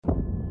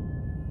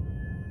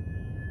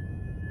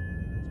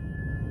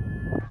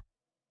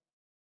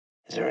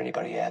Is there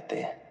anybody out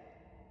there?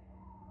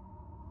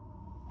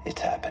 It's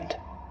happened.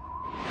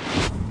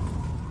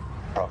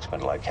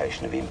 Approximate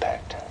location of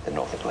impact, the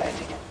North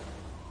Atlantic.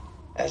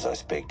 As I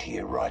speak to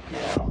you right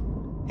now,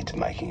 it's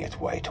making its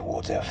way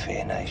towards our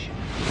fair nation.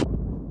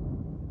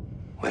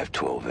 We have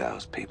 12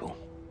 hours, people.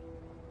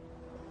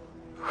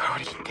 We're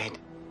already dead.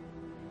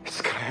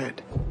 It's gonna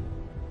hurt.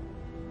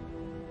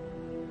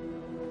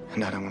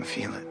 And I don't want to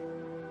feel it.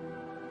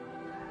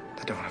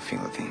 I don't want to feel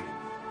a thing.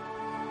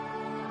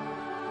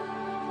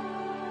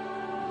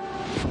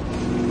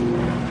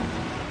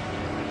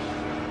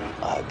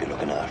 I hope you're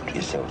looking after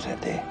yourselves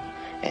out there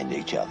and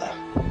each other.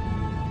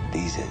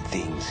 These are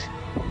things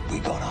we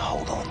gotta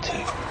hold on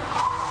to.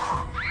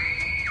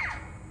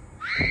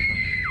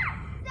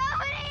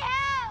 Somebody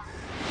help!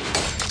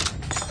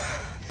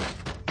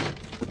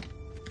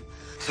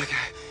 It's okay.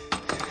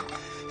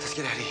 Let's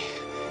get out of here.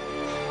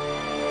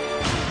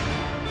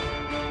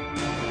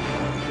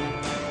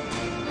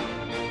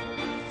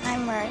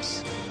 I'm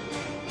Rose.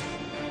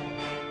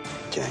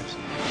 James.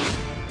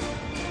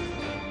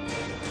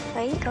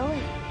 Where are you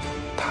going?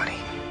 Party.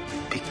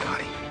 Big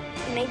party.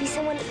 Maybe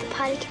someone at the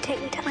party can take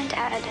me to my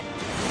dad.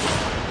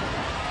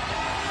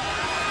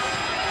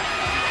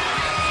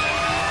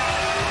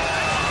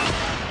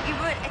 You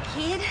were a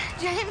kid,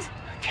 James?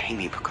 I came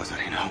here because I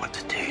didn't know what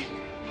to do.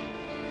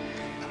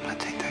 I'm gonna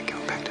take that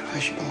girl back to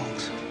where she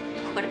belongs.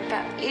 What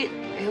about you?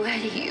 Where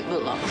do you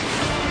belong?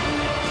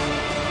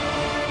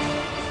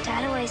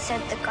 Dad always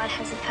said that God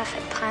has a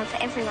perfect plan for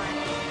everyone.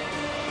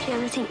 Do you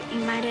ever think you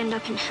might end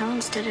up in hell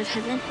instead of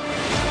heaven?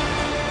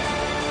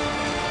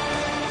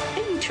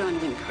 Who are you trying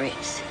to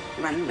impress?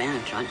 Running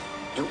around trying to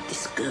help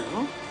this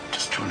girl?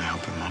 Just trying to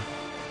help her, Mum.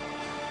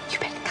 You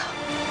better go.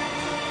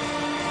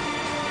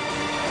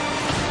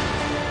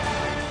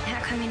 How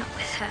come you're not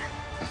with her?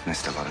 I've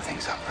messed a lot of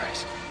things up,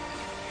 Rose.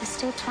 There's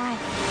still time.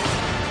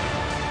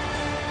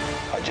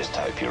 I just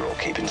hope you're all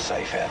keeping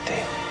safe out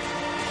there.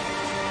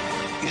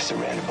 You're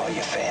surrounded by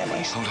your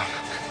families. Hold on.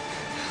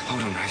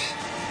 Hold on, Rose.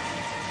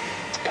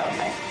 It's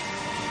coming.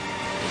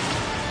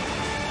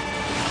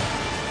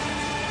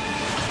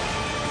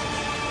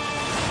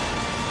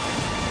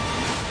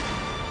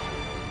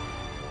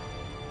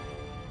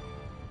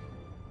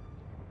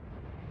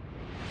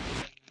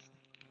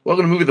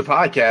 Welcome to Movie the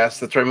Podcast.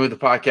 That's right, Movie the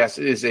Podcast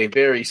is a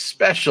very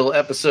special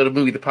episode of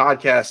Movie the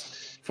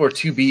Podcast for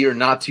To Be or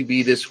Not To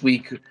Be this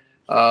week.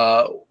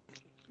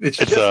 It's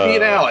just me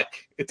and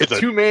Alec. It's a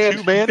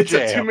two-man It's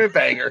jam. a two-man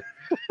banger.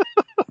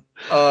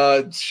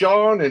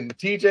 Sean and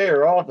TJ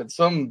are off at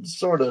some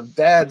sort of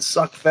dad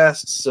suck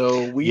fest,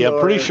 so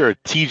I'm pretty sure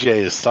TJ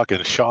is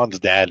sucking Sean's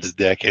dad's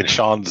dick and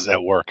Sean's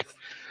at work.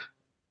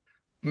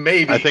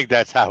 Maybe. I think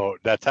that's how it.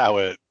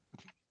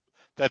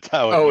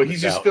 Oh,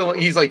 he's just out.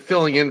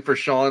 filling in for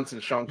Sean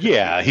since Sean.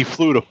 Yeah, he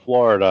flew to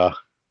Florida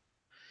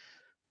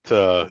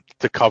to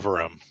cover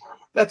him.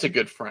 That's a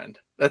good friend.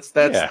 That's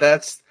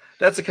the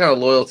kind of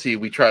loyalty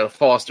we try to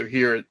foster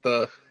here at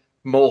the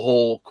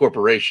Molehole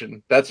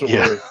Corporation. That's what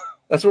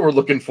we're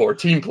looking for.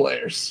 Team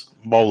players.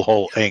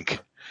 Molehole Inc.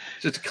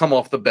 Just to come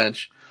off the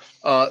bench.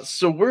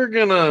 So we're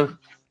gonna.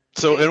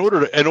 So in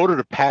order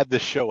to pad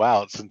this show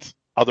out, since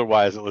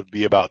otherwise it would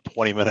be about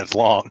 20 minutes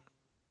long.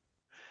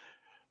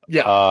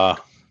 Yeah.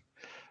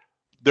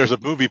 There's a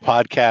movie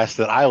podcast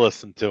that I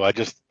listen to. I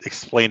just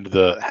explained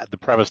the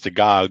premise to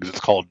Gogs. It's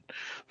called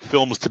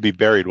Films to Be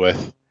Buried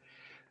With,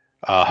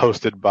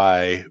 hosted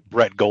by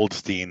Brett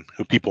Goldstein,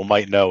 who people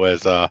might know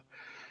as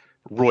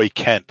Roy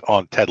Kent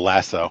on Ted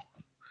Lasso.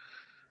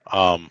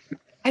 I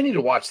need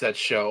to watch that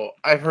show.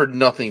 I've heard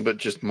nothing but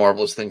just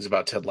marvelous things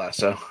about Ted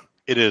Lasso.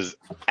 It is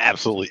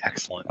absolutely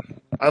excellent.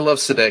 I love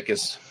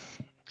Sudeikis.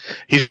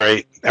 He's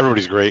great.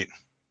 Everybody's great.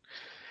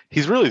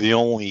 He's really the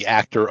only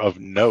actor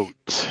of note.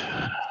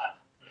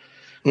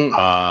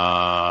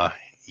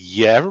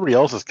 Everybody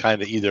else is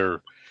kind of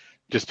either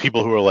just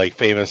people who are like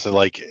famous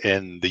like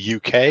in the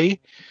UK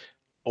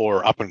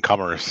or up and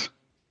comers.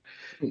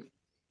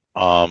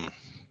 But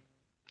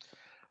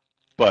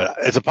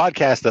it's a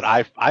podcast that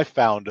I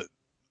found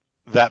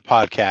that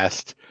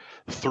podcast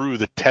through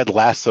the Ted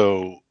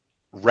Lasso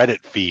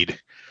Reddit feed.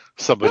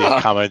 Somebody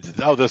commented,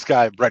 "Oh, this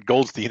guy Brett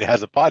Goldstein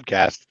has a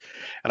podcast,"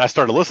 and I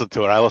started listening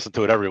to it. I listen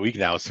to it every week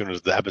now as soon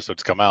as the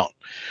episodes come out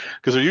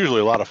because they're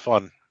usually a lot of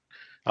fun.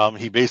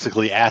 He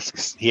basically has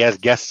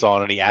guests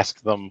on and he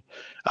asks them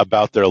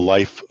about their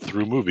life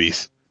through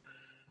movies.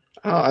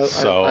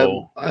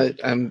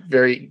 I'm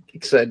very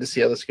excited to see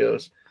how this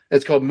goes.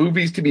 It's called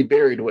Movies to Be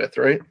Buried With,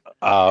 right?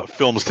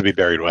 Films to Be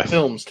Buried With.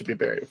 Films to Be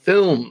Buried.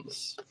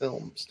 Films.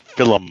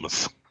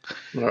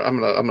 I'm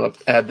gonna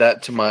add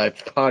that to my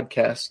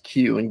podcast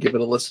queue and give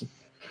it a listen.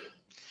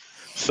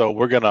 So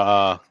we're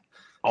gonna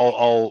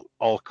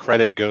all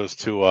credit goes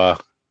to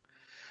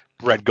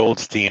Brett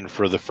Goldstein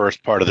for the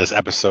first part of this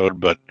episode,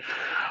 but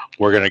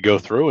we're gonna go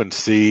through and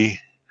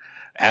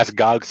ask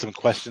Gog some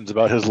questions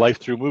about his life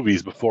through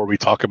movies before we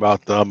talk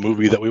about the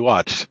movie that we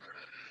watched.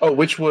 Oh,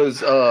 which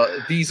was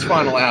These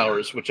Final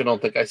Hours, which I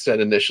don't think I said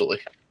initially.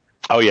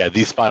 Oh yeah,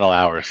 These Final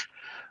Hours,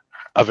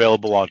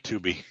 available on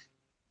Tubi.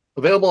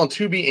 Available on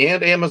Tubi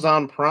and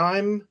Amazon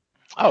Prime.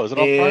 Oh, is it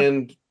on Prime?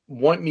 And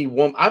Want Me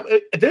Woman.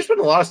 There's been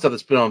a lot of stuff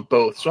that's been on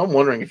both, so I'm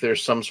wondering if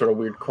there's some sort of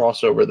weird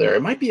crossover there.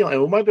 It might be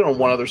on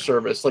one other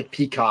service, like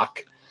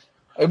Peacock.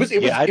 It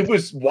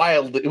was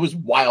wild. It was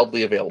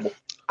wildly available.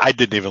 I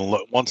didn't even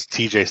look. Once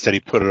TJ said he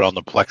put it on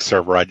the Plex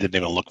server, I didn't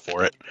even look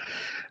for it.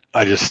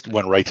 I just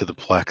went right to the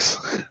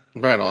Plex.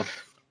 Right on.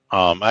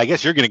 I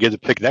guess you're going to get the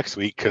pick next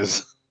week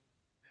because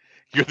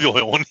you're the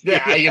only one.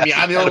 Yeah,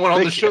 I'm the only one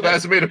on the show that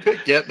hasn't made a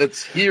pick yet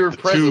that's here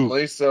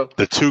presently. So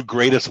the two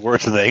greatest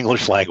words in the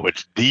English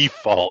language: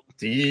 default.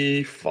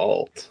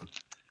 Default.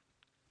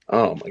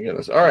 Oh my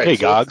goodness! All right, hey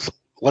Gogs,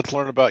 let's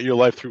learn about your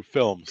life through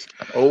films.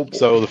 Oh, boy.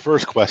 So the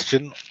first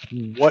question: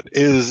 what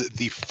is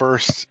the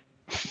first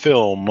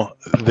film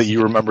that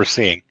you remember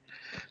seeing?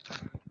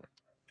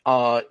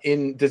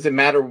 Does it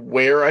matter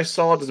where I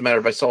saw it? Does it matter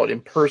if I saw it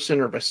in person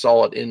or if I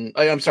saw it in?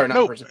 I'm sorry, not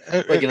in person.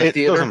 Like in a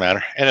theater. It doesn't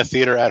matter. In a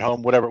theater, at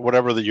home,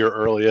 whatever your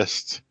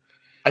earliest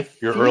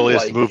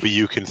movie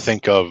you can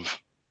think of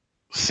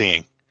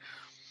seeing.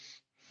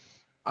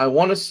 I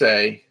want to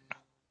say,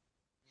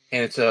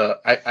 and it's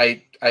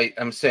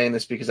I'm saying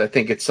this because I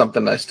think it's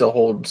something I still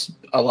hold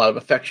a lot of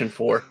affection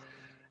for.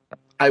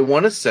 I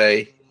want to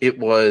say it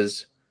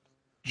was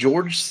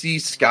George C.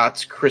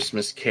 Scott's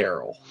Christmas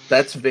Carol.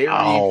 That's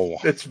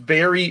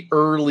very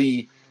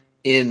early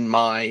in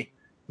my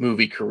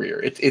movie career.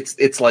 It's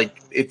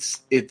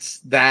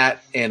that,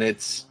 and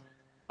it's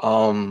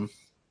you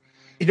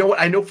know what,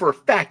 I know for a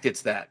fact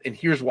it's that, and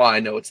here's why I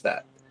know it's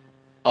that.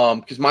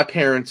 Because my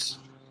parents,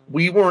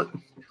 we weren't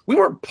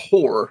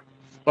poor,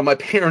 but my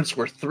parents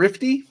were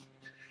thrifty,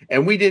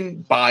 and we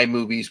didn't buy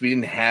movies. We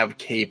didn't have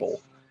cable,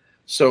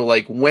 so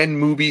like when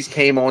movies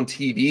came on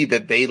TV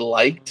that they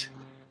liked,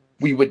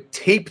 we would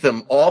tape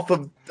them off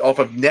of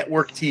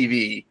network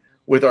TV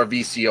with our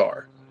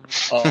VCR.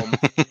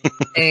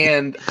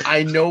 And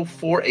I know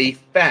for a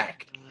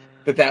fact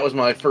that was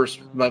my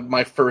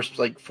first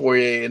like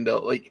foray into,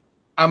 like,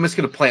 I'm just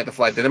going to plant the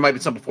flag there. There might be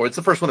some before. It's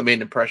the first one that made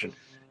an impression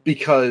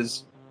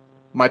because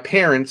my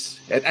parents,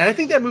 and I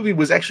think that movie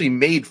was actually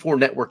made for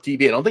network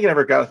TV. I don't think it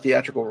ever got a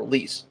theatrical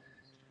release.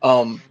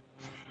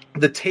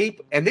 The tape,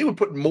 and they would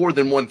put more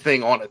than one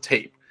thing on a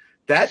tape.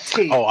 That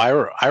tape. Oh,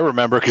 I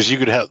remember, because you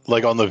could have,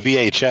 like, on the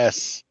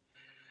VHS,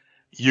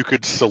 you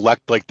could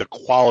select like the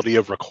quality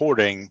of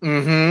recording,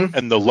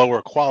 and the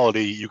lower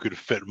quality you could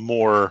fit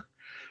more.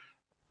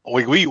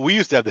 Like we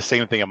used to have the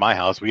same thing at my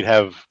house. We'd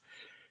have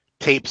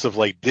tapes of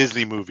like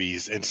Disney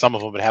movies, and some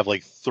of them would have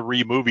like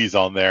 3 movies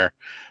on there.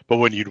 But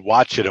when you'd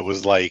watch it, it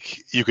was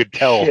like you could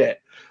tell that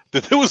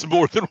there was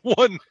more than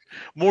one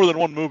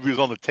movie was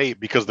on the tape,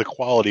 because the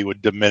quality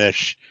would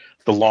diminish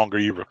the longer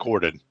you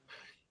recorded.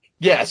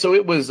 Yeah, so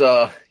it was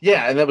and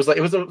that was like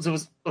it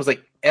was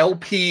like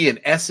LP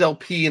and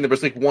SLP, and there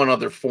was like one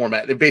other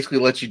format. It basically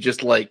lets you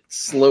just like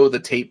slow the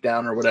tape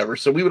down or whatever.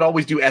 So we would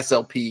always do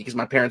SLP because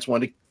my parents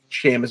wanted to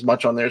jam as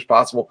much on there as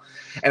possible.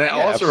 And I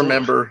also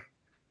remember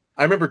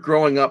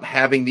growing up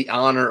having the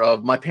honor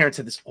of, my parents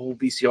had this old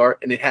VCR,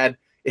 and it had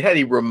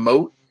a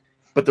remote,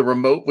 but the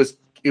remote was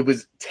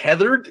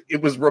tethered.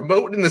 It was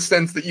remote in the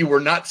sense that you were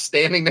not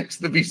standing next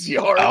to the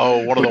VCR.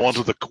 Oh, one of the ones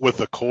with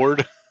the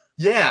cord.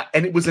 Yeah,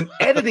 and it was an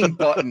editing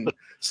button,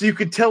 so you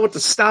could tell what to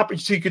stop,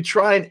 so you could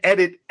try and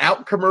edit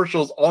out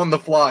commercials on the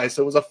fly.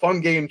 So it was a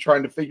fun game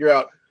trying to figure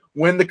out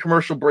when the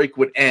commercial break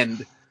would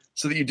end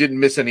so that you didn't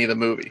miss any of the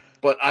movie.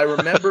 But I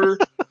remember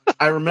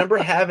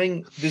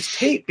having this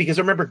tape because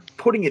I remember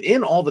putting it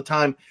in all the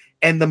time,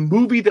 and the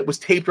movie that was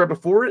taped right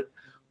before it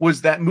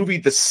was that movie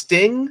The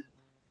Sting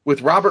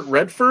with Robert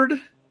Redford.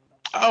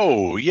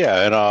 Oh,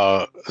 yeah, and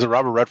is it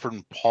Robert Redford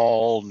and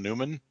Paul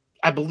Newman?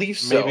 I believe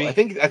so. Maybe.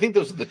 I think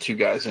those are the two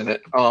guys in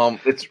it.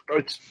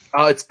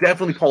 It's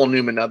definitely Paul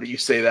Newman now that you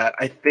say that.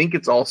 I think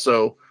it's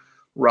also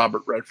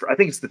Robert Redford. I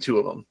think it's the two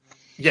of them.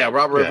 Yeah,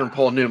 Robert Redford and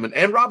Paul Newman,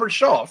 and Robert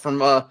Shaw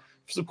from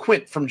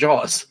Quint from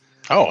Jaws.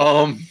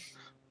 Oh,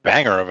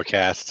 banger of a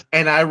cast.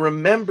 And I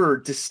remember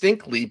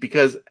distinctly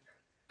because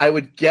I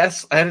would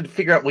guess, I had to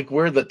figure out like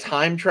where the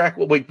time track,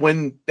 like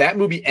when that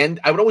movie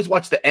ended. I would always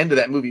watch the end of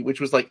that movie, which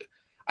was like,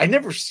 I'd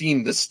never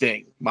seen The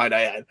Sting, might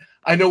I add.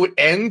 I know it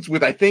ends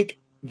with, I think,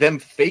 them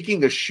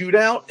faking a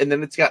shootout, and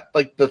then it's got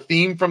like the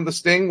theme from The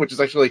Sting, which is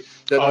actually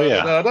the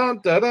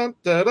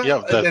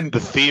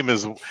theme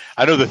is,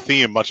 I know the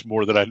theme much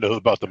more than I know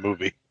about the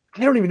movie.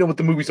 I don't even know what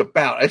the movie's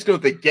about. I just know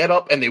that they get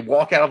up and they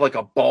walk out of like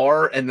a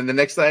bar, and then the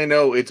next thing I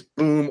know, it's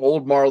boom,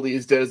 old Marley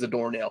is dead as a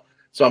doornail.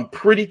 So I'm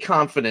pretty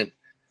confident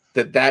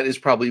that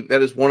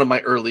is one of my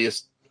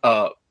earliest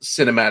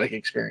cinematic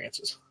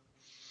experiences.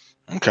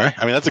 Okay,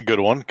 I mean that's a good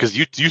one because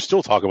you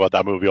still talk about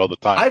that movie all the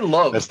time. I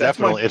love it's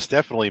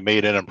definitely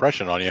made an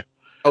impression on you.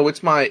 Oh,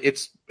 it's my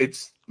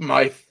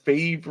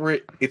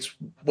favorite. It's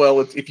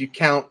if you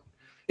count,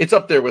 it's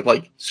up there with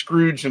like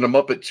Scrooge and A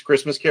Muppet's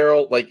Christmas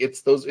Carol. Like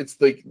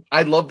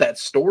I love that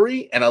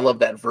story, and I love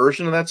that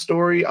version of that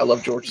story. I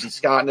love George C.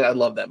 Scott, and I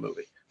love that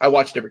movie. I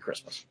watched every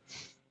Christmas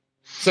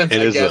since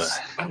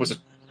I was a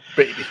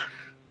baby.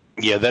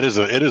 Yeah, it is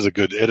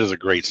a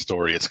great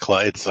story.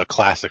 It's a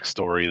classic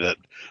story that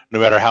no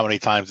matter how many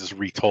times it's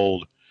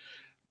retold,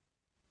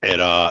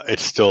 it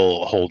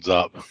still holds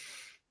up.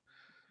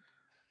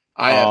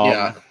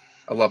 I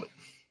love it.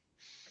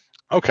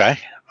 Okay.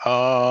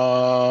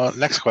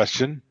 Next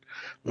question.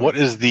 What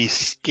is the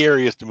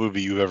scariest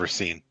movie you've ever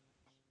seen?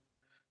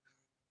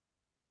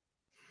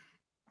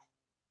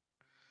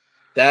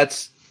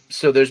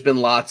 So there's been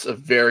lots of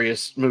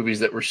various movies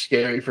that were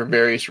scary for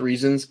various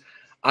reasons.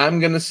 I'm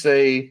going to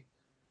say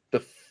the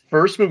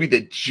first movie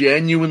that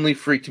genuinely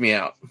freaked me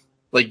out,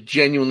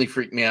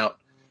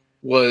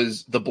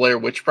 was The Blair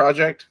Witch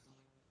Project.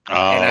 Oh,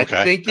 and I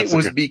think it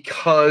was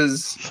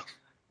because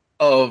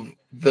of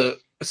the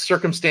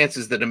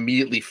circumstances that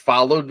immediately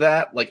followed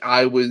that. Like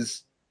I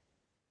was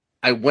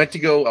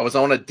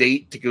on a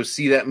date to go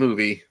see that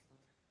movie,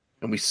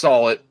 and we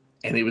saw it,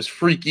 and it was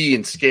freaky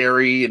and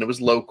scary, and it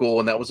was local,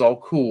 and that was all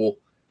cool.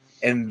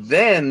 And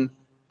then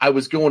I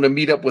was going to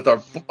meet up with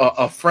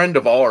a friend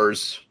of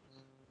ours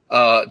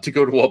to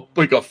go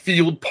to a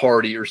field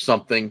party or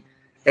something,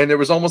 and there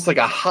was almost like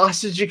a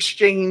hostage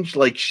exchange.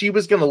 Like she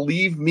was going to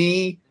leave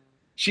me.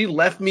 She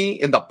left me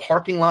in the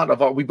parking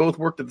lot we both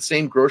worked at the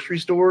same grocery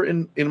store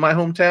in my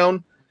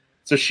hometown.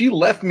 So she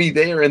left me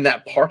there in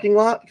that parking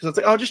lot because it's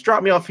like, oh, just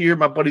drop me off here.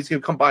 My buddy's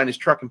going to come by in his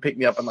truck and pick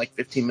me up in like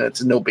 15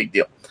 minutes. And no big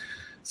deal.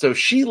 So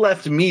she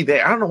left me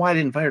there. I don't know why I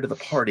didn't invite her to the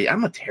party.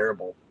 I'm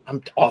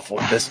awful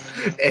at this.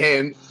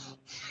 And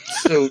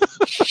so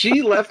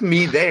she left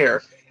me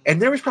there.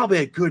 And there was probably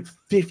a good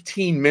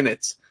 15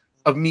 minutes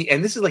of me.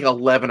 And this is like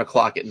 11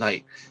 o'clock at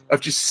night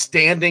of just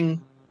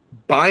standing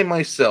by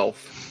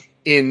myself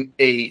in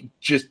a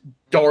just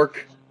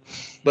dark,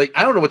 like,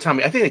 I don't know what time.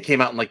 I think it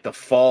came out in like the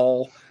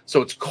fall.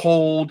 So it's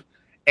cold.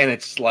 And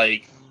it's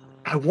like,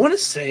 I want to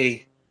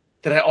say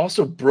that I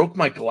also broke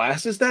my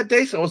glasses that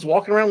day. So I was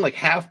walking around like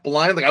half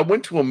blind. Like I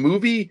went to a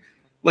movie,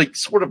 like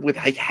sort of with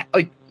like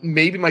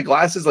maybe my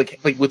glasses, like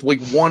with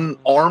like one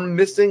arm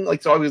missing.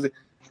 Like, so I was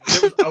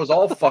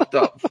all fucked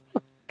up.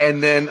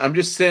 And then I'm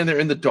just sitting there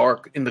in the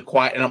dark, in the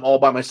quiet, and I'm all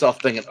by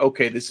myself thinking,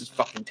 okay, this is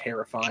fucking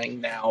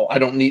terrifying now. I'm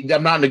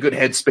not in a good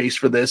headspace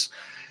for this.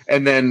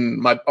 And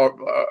then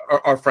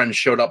our friend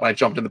showed up. I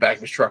jumped in the back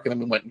of his truck, and then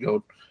we went and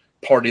go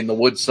party in the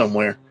woods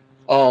somewhere.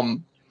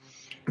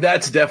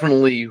 That's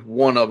definitely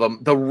one of them.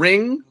 The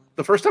Ring,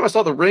 the first time I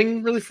saw The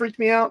Ring really freaked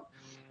me out.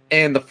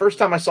 And the first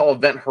time I saw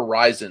Event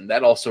Horizon,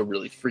 that also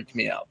really freaked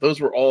me out. Those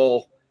were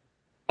all...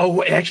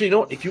 Oh, actually, you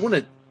know what? If you want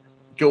to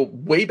go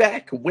way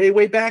back,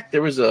 way back,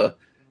 there was the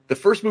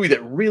first movie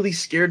that really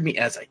scared me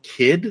as a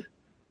kid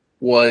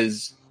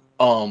was...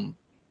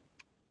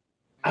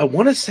 I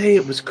want to say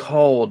it was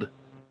called...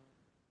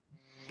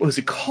 Was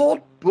it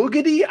called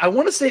Boogedy? I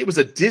want to say it was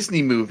a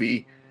Disney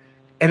movie.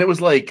 And it was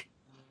like...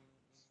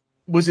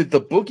 Was it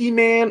the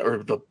Boogeyman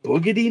or the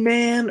Boogedy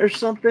Man or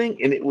something?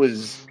 And it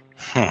was...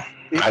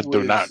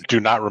 do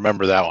not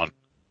remember that one.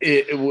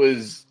 It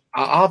was...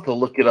 I'll have to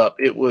look it up.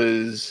 It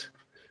was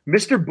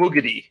Mr.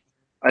 Boogedy,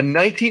 a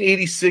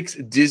 1986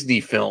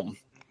 Disney film.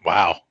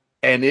 Wow.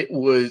 And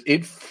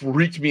it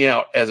freaked me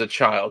out as a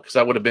child because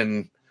I would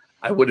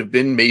have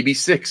been maybe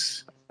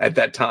 6 at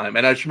that time.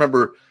 And I just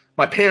remember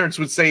my parents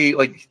would say,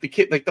 like, the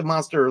kid, like the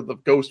monster or the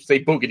ghost would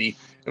say Boogedy.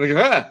 And they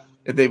go, ah!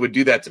 And they would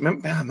do that to me.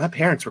 Man, my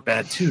parents were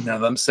bad too. Now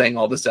that I'm saying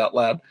all this out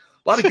loud,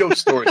 a lot of ghost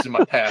stories in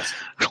my past.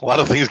 A lot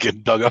of things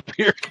getting dug up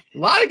here.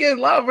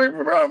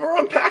 We're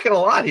unpacking a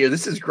lot here.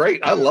 This is great.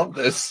 I love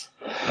this.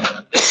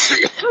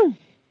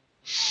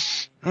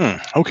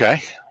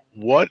 Okay.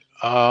 What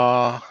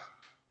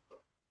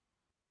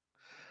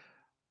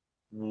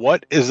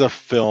is a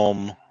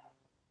film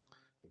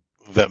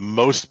that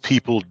most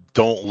people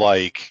don't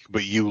like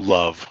but you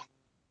love?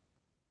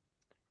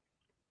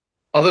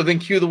 Other than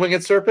Q the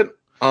Winged Serpent?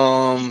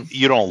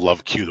 You don't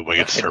love Q the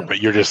Winged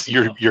Serpent.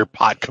 You're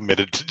pot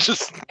committed to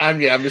just. I'm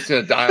just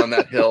gonna die on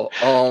that hill.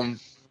 I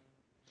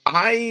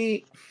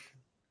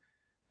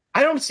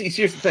don't see.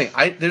 Here's the thing.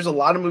 There's a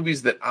lot of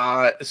movies that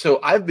I feel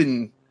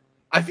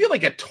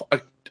like a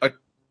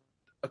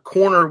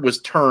corner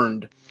was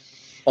turned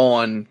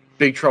on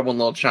Big Trouble in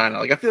Little China.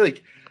 Like I feel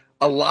like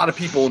a lot of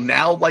people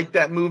now like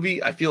that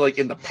movie. I feel like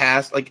in the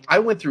past, like I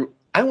went through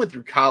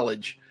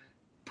college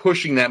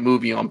pushing that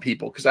movie on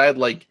people because I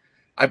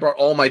brought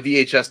all my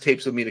VHS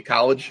tapes with me to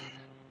college,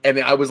 and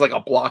I was like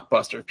a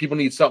Blockbuster. If people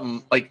need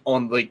something like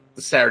on like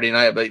the Saturday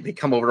night, like, they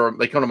come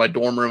to my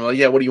dorm room. Like,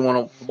 yeah, what do you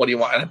want?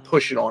 And I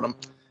push it on them.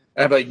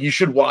 And I'm like, you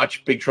should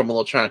watch Big Trouble in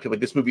Little China. Like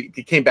this movie,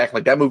 it came back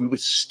like that movie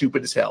was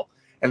stupid as hell,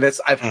 and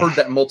I've heard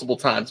that multiple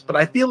times. But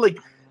I feel like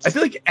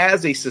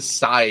as a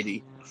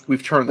society,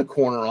 we've turned the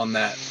corner on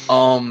that.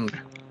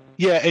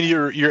 Yeah, and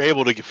you're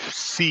able to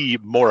see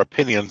more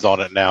opinions on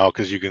it now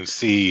because you can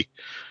see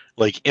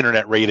like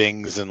internet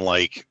ratings and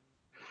like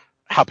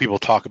how people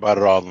talk about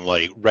it on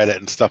like Reddit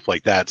and stuff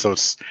like that. So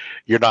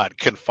you're not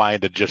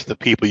confined to just the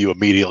people you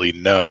immediately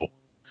know.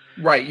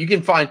 Right. You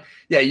can find,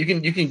 you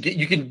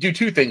can do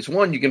two things.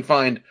 One, you can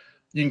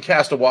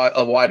cast a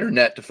wider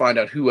net to find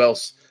out who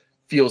else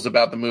feels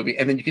about the movie.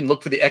 And then you can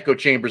look for the echo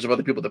chambers of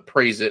other people that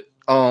praise it.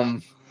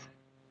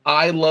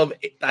 I love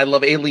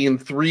Alien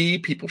 3.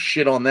 People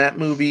shit on that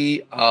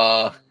movie.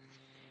 I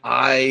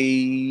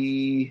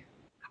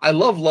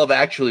love Love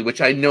Actually,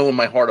 which I know in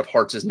my heart of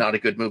hearts is not a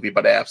good movie,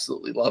 but I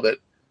absolutely love it.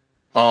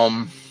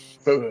 I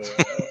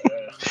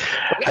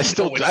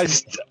still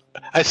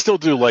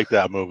do like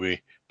that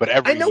movie, but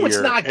every I know year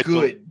it's not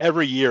good.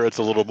 Every year it's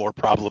a little more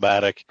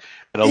problematic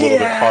and a little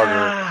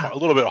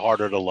bit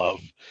harder to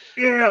love.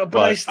 Yeah,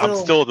 but I'm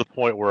still at the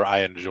point where I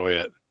enjoy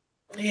it.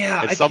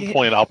 Yeah, at some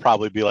point I'll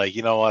probably be like,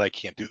 you know what, I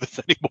can't do this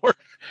anymore.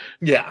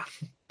 Yeah,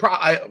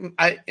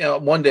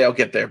 one day I'll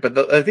get there,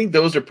 but I think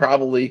those are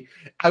probably.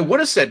 I would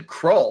have said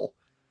Krull,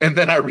 and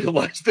then I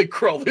realized that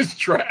Krull is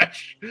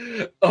trash.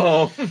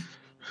 I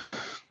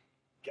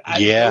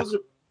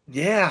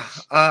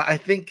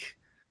think,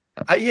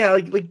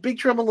 like Big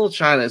Trouble in Little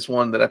China is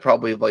one that I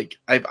probably like.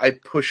 I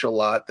push a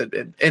lot.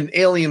 And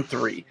Alien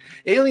 3,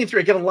 I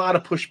get a lot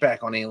of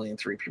pushback on Alien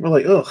 3. People are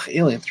like, "Ugh,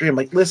 Alien 3." I'm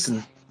like,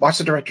 listen, watch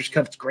the director's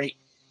cut. It's great.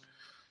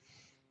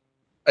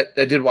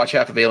 I did watch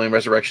half of Alien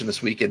Resurrection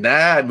this week, and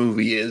that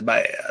movie is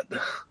bad.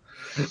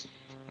 Is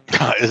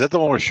that the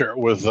one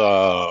with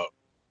the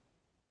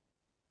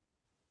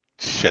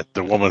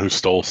woman who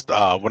stole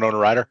Winona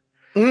Ryder?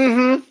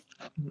 Mm-hmm.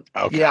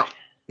 Okay.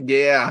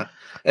 Yeah.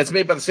 It's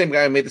made by the same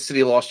guy who made The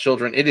City of Lost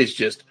Children. It is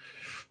just,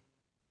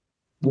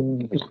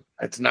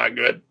 it's not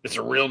good. It's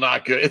real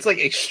not good. It's like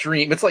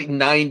extreme. It's like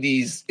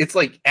 90s. It's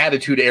like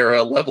Attitude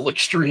Era level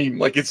extreme.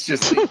 Like it's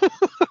just like,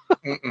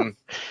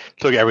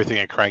 took everything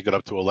and cranked it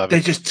up to 11.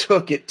 They just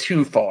took it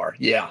too far.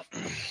 Yeah.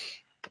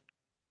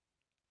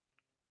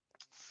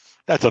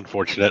 That's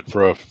unfortunate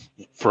for a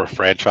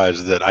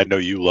franchise that I know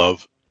you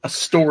love. A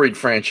storied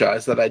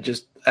franchise that I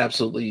just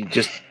absolutely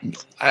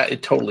I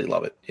totally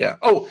love it. Yeah.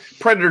 Oh,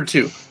 Predator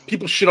 2.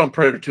 People shit on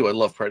Predator 2. I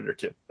love Predator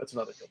 2. That's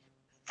another good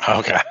one.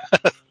 Okay.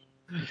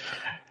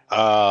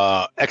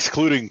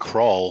 Excluding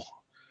Krull,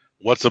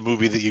 what's a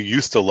movie that you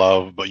used to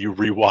love but you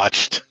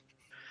rewatched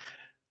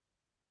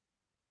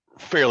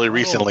fairly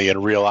recently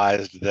and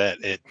realized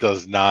that it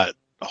does not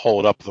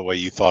hold up the way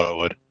you thought it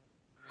would?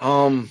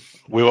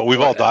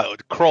 We've all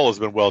Krull has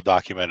been well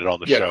documented on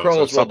the show. Yeah,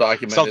 Krull is well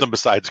documented. Something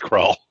besides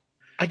Krull.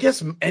 I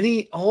guess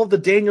all of the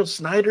Daniel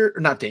Snyder,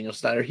 or not Daniel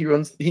Snyder,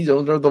 he's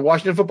owner of the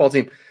Washington football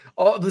team.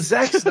 All the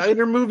Zack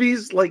Snyder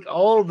movies, like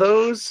all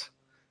those,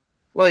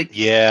 like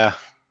yeah,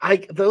 I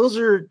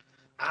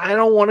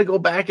don't want to go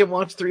back and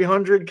watch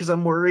 300 because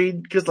I'm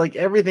worried because like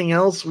everything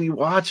else we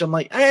watch, I'm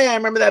like, hey, I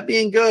remember that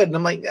being good, and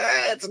I'm like,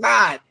 it's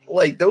not.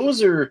 Like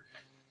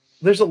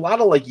there's a lot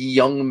of like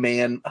young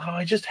man. Oh,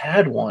 I just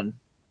had one.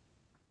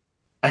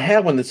 I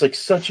had one that's like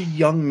such a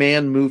young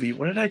man movie.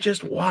 What did I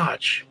just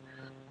watch?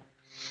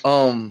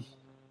 I'm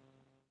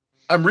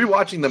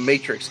rewatching The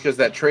Matrix because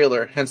that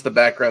trailer, hence the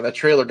background, that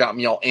trailer got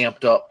me all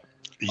amped up.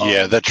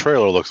 Yeah, that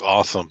trailer looks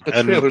awesome.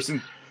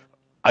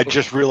 I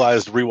just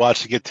realized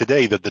rewatching it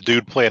today that the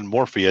dude playing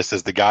Morpheus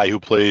is the guy who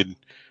played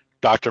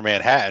Dr.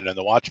 Manhattan in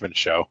the Watchmen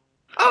show.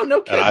 Oh,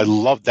 no kidding. And I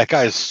love that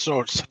guy is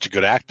such a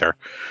good actor.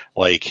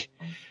 Like,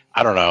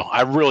 I don't know.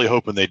 I'm really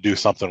hoping they do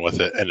something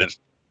with it and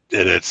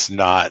it's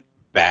not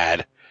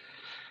bad.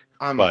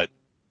 But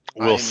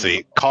we'll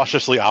see.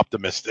 Cautiously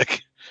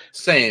optimistic.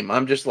 Same.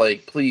 I'm just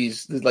like,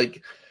 please,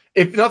 like,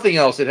 if nothing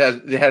else, it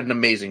had an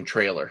amazing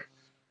trailer.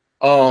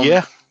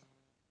 Yeah.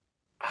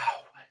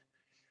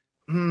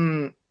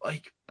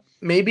 Like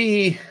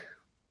maybe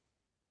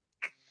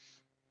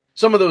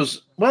some of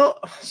those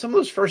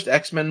first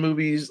X-Men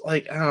movies,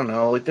 like I don't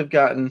know, like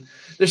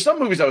there's some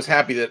movies I was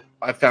happy that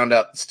I found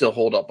out still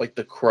hold up, like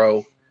The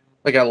Crow.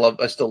 Like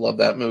I still love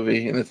that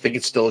movie, and I think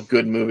it's still a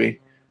good movie.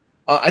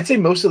 I'd say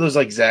most of those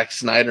like Zack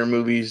Snyder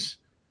movies.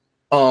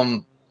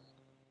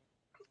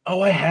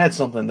 I had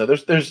something though.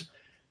 There's.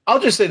 I'll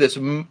just say this: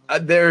 I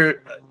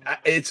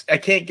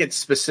can't get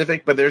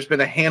specific, but there's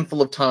been a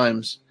handful of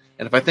times,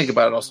 and if I think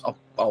about it,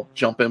 I'll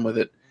jump in with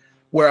it,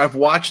 where I've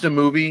watched a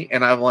movie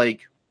and I'm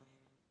like,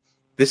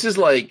 this is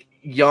like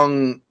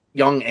young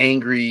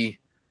angry,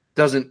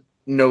 doesn't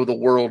know the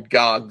world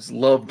gods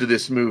loved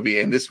this movie,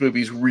 and this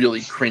movie's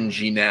really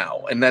cringy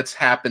now, and that's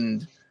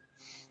happened.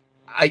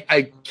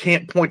 I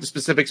can't point to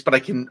specifics, but I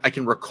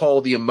can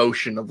recall the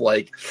emotion of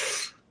like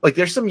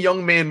there's some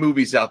young man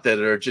movies out there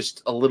that are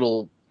just a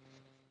little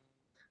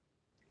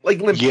like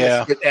Limp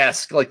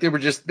Bizkit-esque. Like they were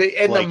just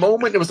in the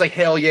moment it was like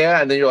hell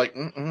yeah, and then you're like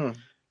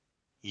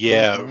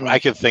yeah. I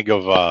can think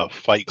of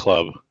Fight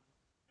Club.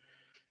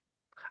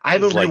 I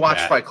haven't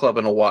rewatched Fight Club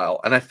in a while,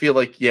 and I feel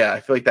like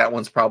that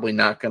one's probably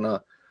not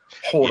gonna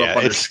hold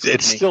up.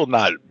 It's still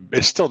not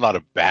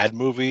a bad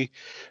movie,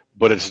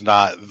 but it's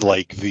not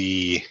like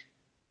the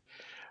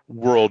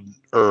world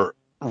or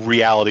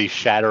reality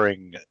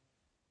shattering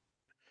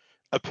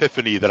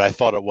epiphany that I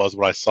thought it was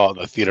when I saw it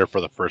in the theater for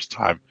the first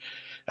time.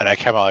 And I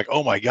came out like,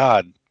 oh my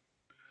God,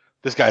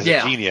 this guy's a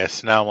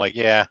genius. Now I'm like,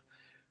 yeah.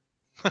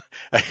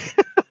 I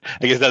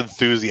guess that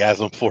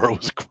enthusiasm for it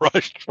was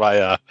crushed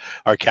by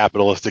our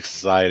capitalistic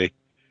society.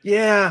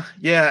 Yeah.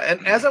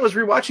 And as I was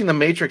rewatching The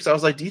Matrix, I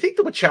was like, do you think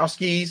the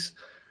Wachowskis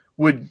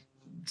would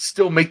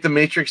still make The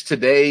Matrix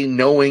today,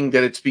 knowing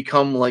that it's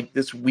become like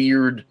this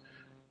weird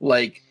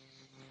like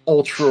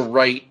ultra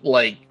right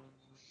like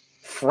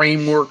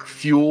framework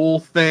fuel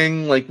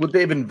thing? Like, would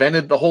they have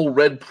invented the whole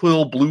red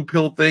pill, blue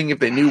pill thing if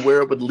they knew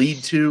where it would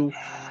lead to?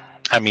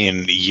 I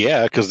mean,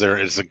 yeah, because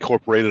it's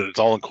incorporated. It's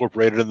all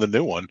incorporated in the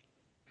new one.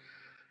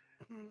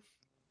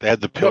 They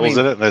had the pills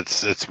in it, and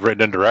it's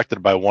written and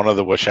directed by one of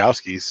the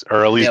Wachowskis,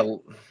 or at least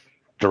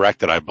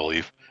directed, I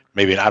believe.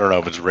 Maybe I don't know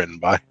if it's written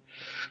by,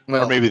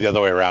 or maybe the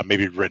other way around.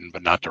 Maybe written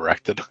but not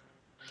directed.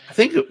 I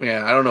think,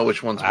 I don't know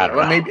which one's better.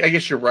 Maybe I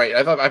guess you're right.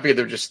 I figured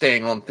they were just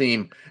staying on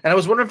theme, and I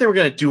was wondering if they were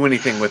going to do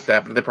anything with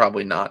that, but they're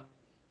probably not.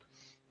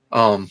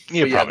 Probably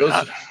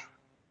not.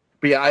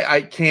 But yeah,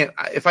 I can't.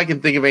 If I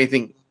can think of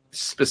anything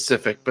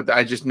specific, but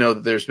I just know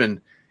that there's been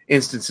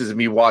instances of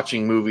me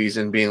watching movies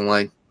and being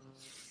like,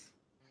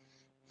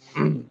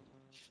 nope,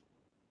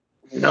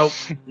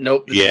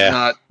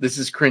 this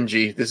is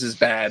cringy. This is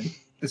bad.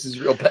 This is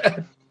real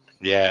bad.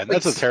 Yeah,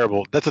 that's a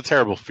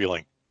terrible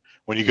feeling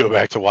when you go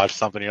back to watch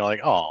something. You're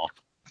like, oh,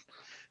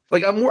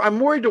 like I'm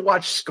worried to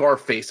watch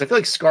Scarface. I feel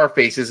like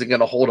Scarface isn't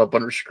going to hold up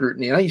under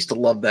scrutiny. And I used to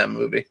love that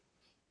movie,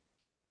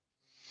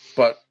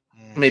 but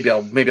maybe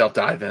I'll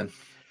dive in.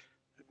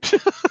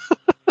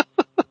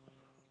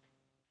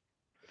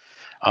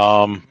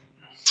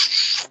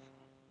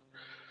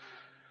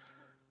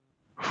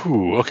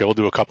 Okay, we'll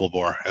do a couple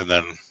more and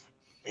then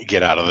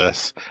get out of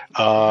this.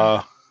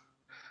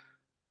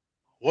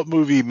 What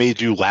movie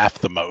made you laugh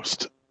the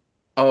most?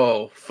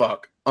 Oh,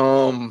 fuck. I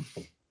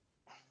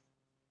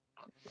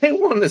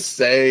want to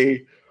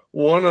say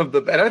one of the,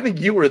 and I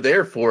think you were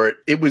there for it.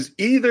 It was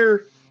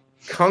either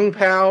Kung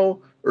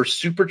Pao or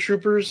Super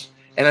Troopers,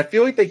 and I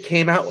feel like they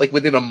came out like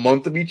within a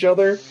month of each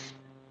other,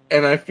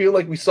 and I feel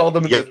like we saw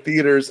them in the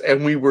theaters,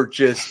 and we were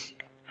just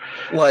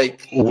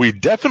like... We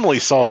definitely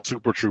saw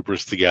Super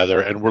Troopers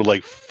together, and we're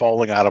like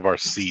falling out of our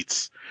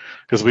seats,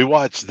 because we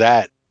watched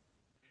that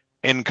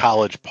in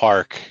College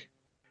Park,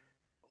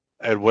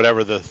 at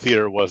whatever the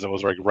theater was that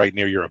was like right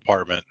near your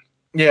apartment.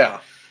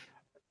 Yeah.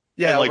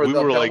 Yeah, like we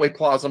were Beltway like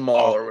Plaza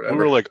Mall or whatever.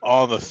 We were like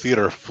on the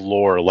theater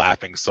floor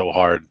laughing so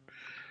hard.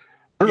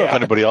 I don't know if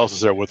anybody else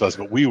was there with us,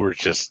 but we were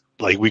just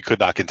like, we could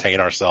not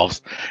contain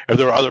ourselves. If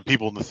there were other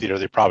people in the theater,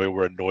 they probably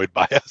were annoyed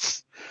by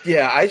us.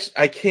 Yeah,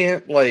 I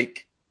can't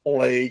like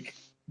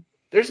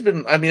there's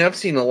been, I mean, I've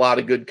seen a lot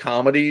of good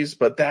comedies,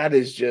 but that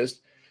is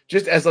just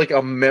as like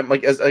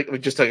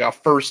just like a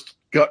first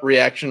gut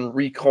reaction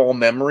recall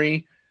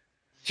memory,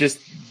 just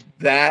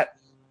that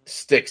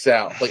sticks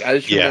out. Like I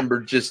just remember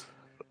just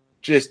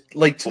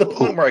like to the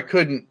point where I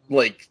couldn't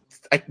my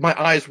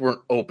eyes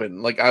weren't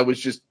open. Like I was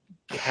just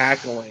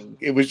cackling.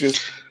 It was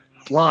just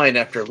line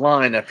after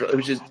line after.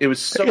 It was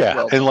so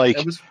well done. And like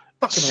it was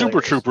fucking Super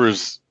hilarious.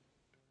 Troopers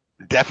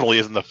definitely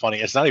isn't the funny.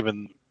 It's not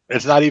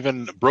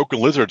even Broken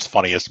Lizard's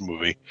funniest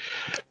movie.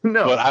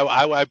 No, but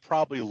I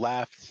probably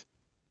laughed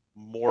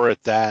more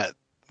at that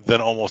than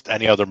almost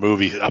any other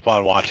movie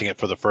upon watching it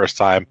for the first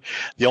time.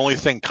 The only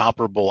thing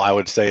comparable I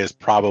would say is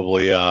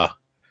probably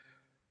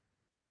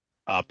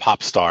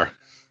Pop Star.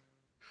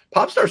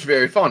 Pop Star's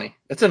very funny.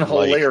 It's a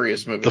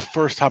hilarious movie. The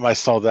first time I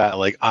saw that,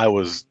 like I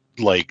was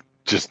like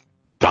just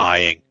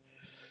dying.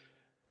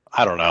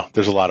 I don't know.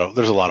 There's a lot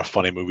of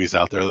funny movies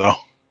out there though.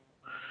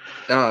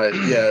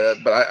 Yeah,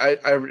 but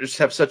I just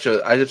have such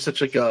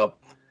like a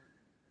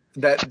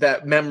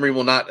that memory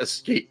will not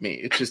escape me.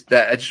 It's just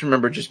that I just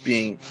remember just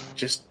being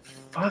just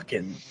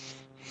fucking.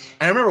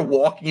 I remember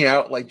walking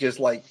out like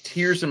just like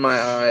tears in my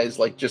eyes,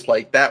 like just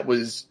like that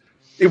was.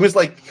 It was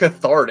like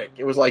cathartic.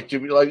 It was like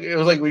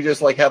we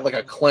just like had like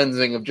a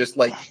cleansing of just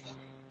like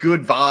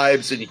good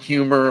vibes and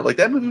humor. Like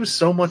that movie was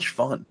so much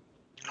fun.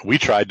 We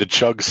tried to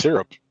chug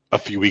syrup a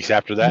few weeks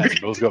after that. We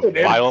both got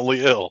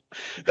violently ill.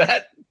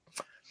 That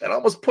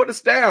almost put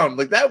us down.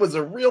 Like that was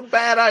a real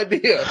bad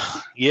idea.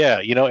 Yeah,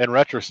 in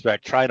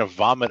retrospect, trying to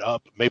vomit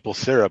up maple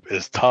syrup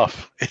is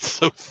tough. It's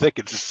so thick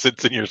it just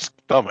sits in your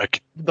stomach.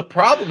 The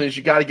problem is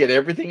you got to get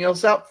everything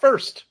else out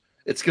first.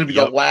 It's going to be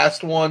the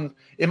last one.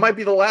 It might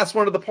be the last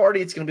one to the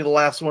party. It's going to be the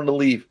last one to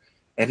leave.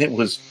 And it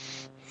was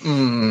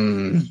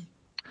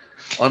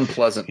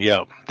unpleasant.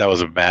 Yeah, that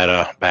was a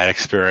bad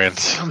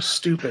experience. That was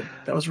stupid.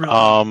 That was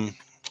really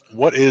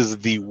what is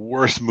the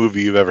worst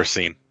movie you've ever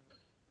seen?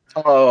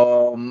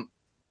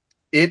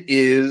 It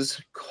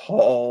is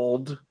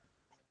called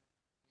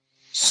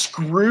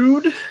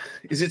Screwed.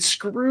 Is it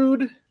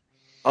Screwed?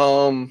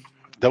 That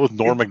was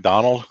Norm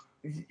Macdonald.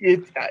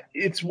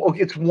 It's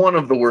one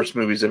of the worst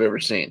movies I've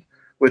ever seen.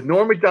 With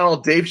Norm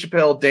Macdonald, Dave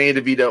Chappelle, Danny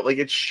DeVito, like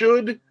it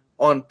should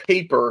on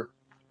paper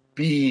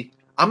be.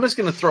 I'm just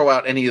going to throw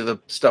out any of the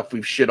stuff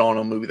we've shit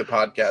on Movie the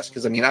Podcast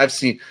because I mean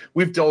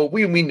we've dove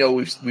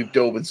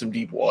in some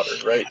deep water,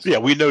 right? Yeah,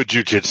 we know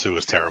Jiu-Jitsu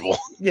is terrible.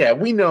 Yeah,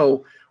 we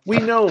know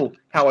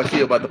how I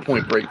feel about the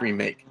Point Break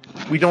remake.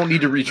 We don't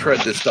need to retread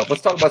this stuff.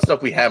 Let's talk about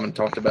stuff we haven't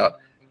talked about.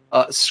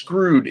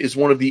 Screwed is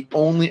one of the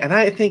only, and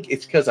I think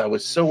it's because I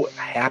was so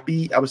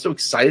happy, I was so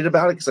excited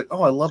about it because like,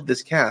 oh, I love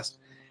this cast.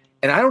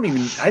 And I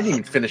didn't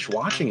even finish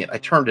watching it. I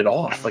turned it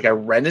off. Like I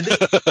rented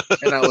it,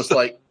 and I was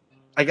like,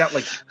 I got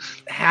like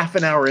half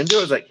an hour into it.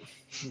 I was like,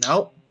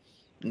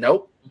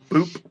 nope,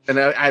 boop. And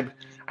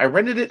I I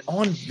rented it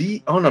on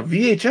a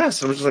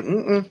VHS. I was just like,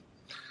 I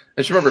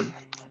just remember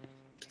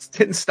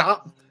hitting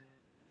stop,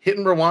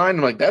 hitting rewind.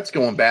 I'm like, that's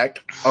going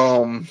back.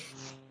 That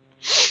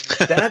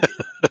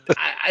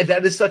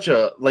that is such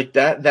a like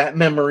that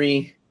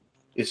memory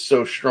is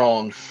so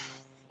strong.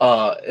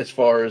 As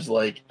far as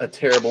like a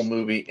terrible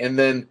movie, and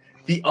then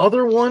the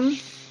other one,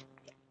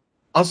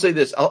 I'll say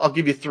this. I'll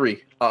give you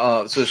three.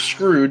 So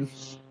Screwed.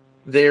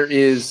 There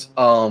is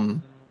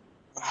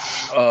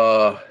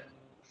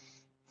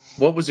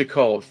what was it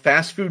called?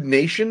 Fast Food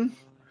Nation.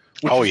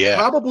 Which is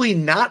probably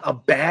not a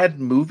bad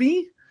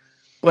movie,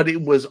 but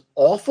it was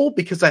awful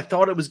because I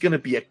thought it was going to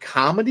be a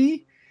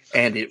comedy,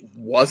 and it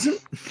wasn't.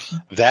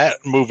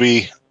 That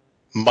movie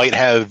might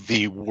have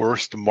the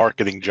worst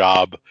marketing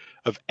job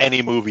of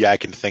any movie I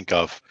can think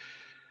of,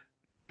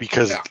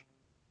 because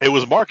it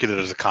was marketed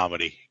as a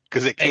comedy,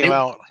 because it came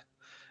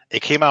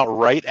out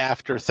right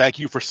after Thank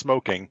You for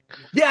Smoking.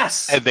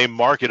 Yes. And they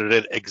marketed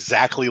it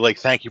exactly like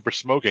Thank You for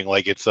Smoking,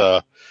 like it's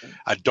a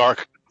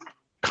dark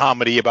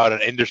comedy about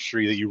an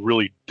industry that you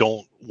really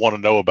don't want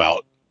to know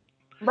about.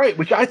 Right,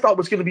 which I thought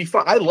was going to be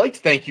fun. I liked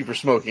Thank You for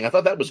Smoking. I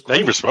thought that was great.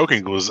 Thank You for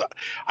Smoking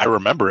I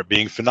remember it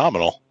being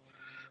phenomenal.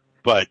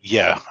 But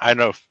yeah, I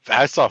know.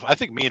 I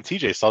think me and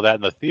TJ saw that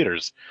in the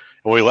theaters.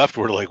 When we left,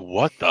 we're like,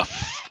 what the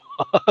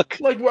fuck?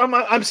 Like,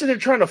 I'm sitting there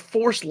trying to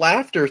force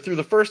laughter through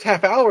the first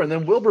half hour, and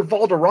then Wilbur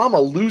Valderrama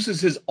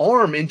loses his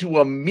arm into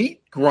a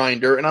meat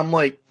grinder, and I'm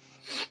like,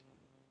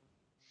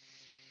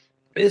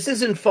 this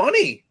isn't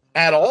funny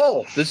at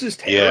all. This is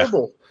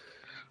terrible.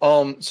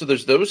 Yeah. So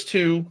there's those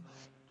two,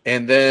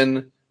 and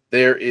then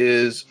there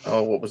is,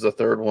 what was the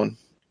third one?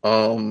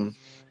 The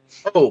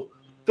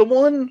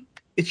one,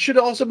 it should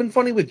have also been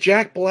funny with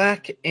Jack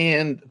Black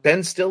and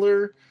Ben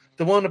Stiller.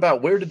 The one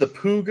about Where Did the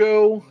Pooh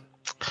Go?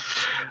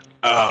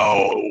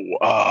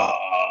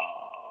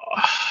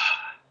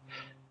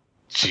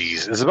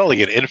 Jeez. Is it about like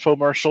an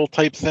infomercial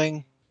type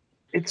thing?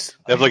 They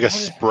have like a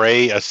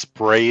spray that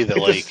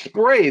it's a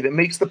spray that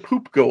makes the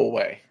poop go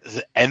away. Is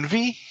it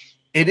Envy?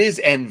 It is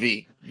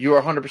Envy. You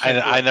are 100%.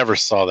 I never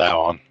saw that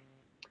one.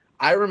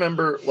 I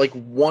remember like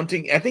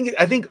wanting, I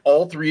think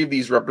all three of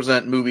these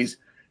represent movies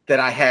that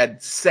I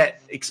had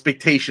set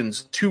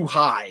expectations too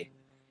high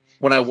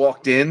when I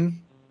walked in.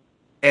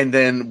 And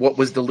then what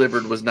was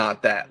delivered was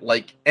not that.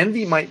 Like,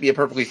 Envy might be a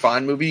perfectly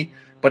fine movie,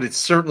 but it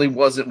certainly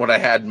wasn't what I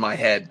had in my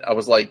head. I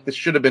was like, this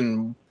should have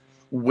been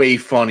way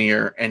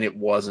funnier, and it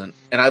wasn't.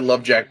 And I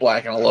love Jack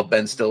Black, and I love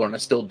Ben Stiller, and I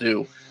still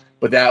do.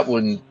 But that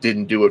one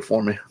didn't do it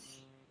for me.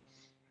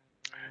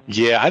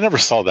 Yeah, I never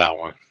saw that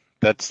one.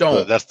 That's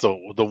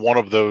the one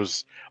of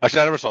those.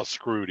 Actually, I never saw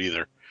Screwed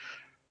either.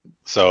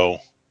 So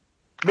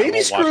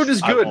maybe Screwed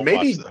is good.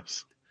 Maybe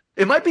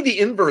it might be the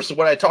inverse of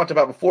what I talked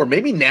about before.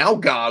 Maybe now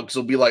Gogs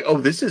will be like, oh,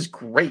 this is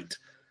great.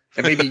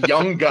 And maybe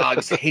young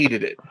Gogs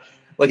hated it.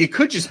 Like, it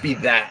could just be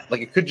that.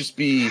 Like, it could just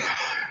be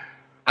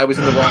I was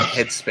in the wrong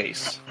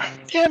headspace.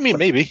 Yeah, I mean,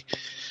 maybe.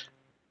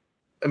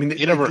 I mean,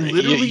 you never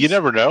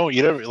know.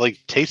 You never, like,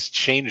 tastes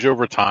change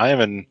over time,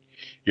 and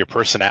your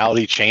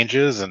personality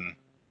changes, and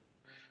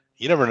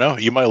you never know.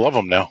 You might love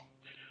them now.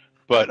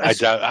 But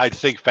I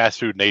think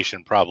Fast Food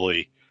Nation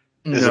probably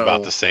is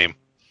about the same.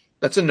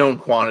 That's a known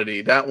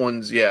quantity. That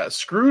one's,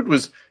 Screwed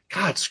was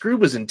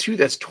in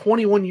that's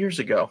 21 years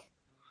ago.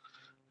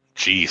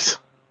 Jeez.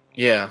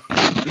 Yeah.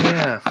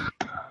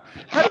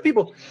 How do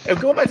people, and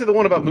going back to the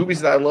one about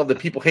movies that I love that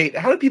people hate,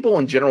 how do people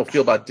in general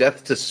feel about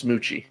Death to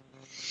Smoochie?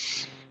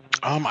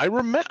 I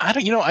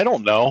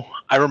don't know.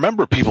 I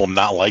remember people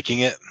not liking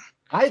it.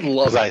 I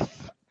love it.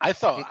 I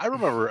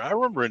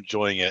remember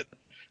enjoying it.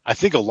 I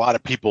think a lot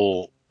of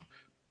people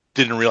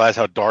didn't realize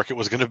how dark it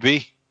was going to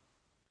be.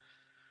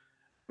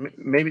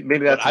 Maybe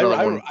that's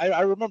another one.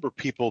 I remember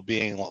people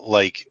being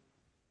like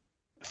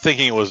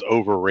thinking it was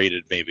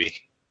overrated, maybe.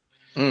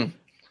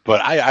 But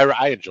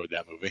I enjoyed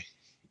that movie.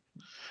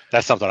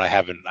 That's something I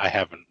haven't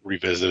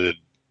revisited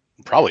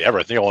probably ever.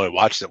 I think I only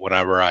watched it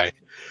whenever I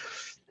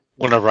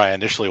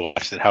initially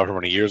watched it, however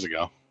many years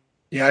ago.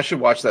 Yeah, I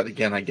should watch that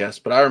again, I guess.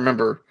 But I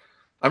remember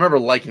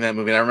liking that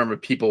movie, and I remember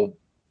people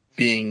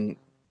being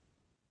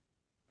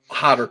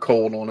hot or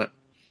cold on it.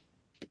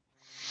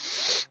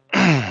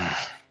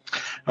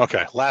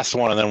 Okay, last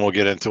one, and then we'll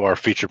get into our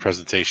feature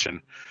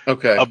presentation.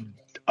 Okay.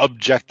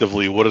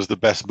 Objectively, what is the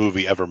best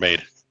movie ever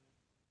made?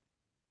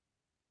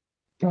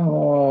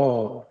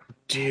 Oh,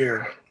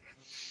 dear.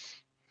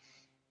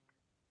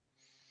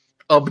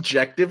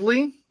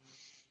 Objectively?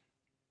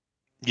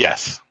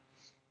 Yes.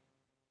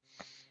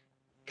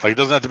 Like, it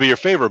doesn't have to be your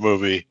favorite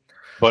movie,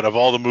 but of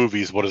all the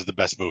movies, what is the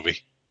best movie?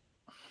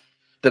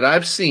 That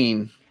I've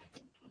seen.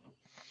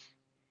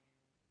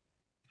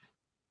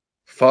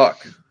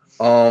 Fuck.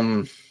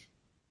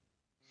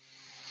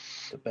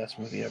 The best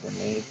movie ever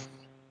made.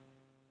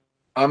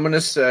 I'm going to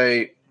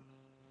say,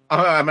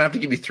 I'm going to have to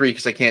give you three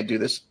because I can't do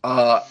this.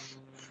 And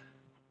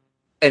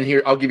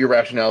here, I'll give you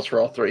rationales for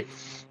all three.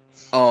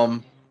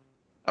 I'm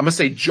going to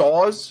say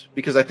Jaws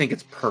because I think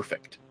it's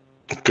perfect.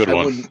 Good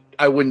one.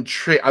 I wouldn't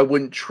trim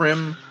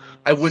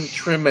a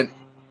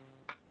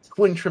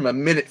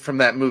minute from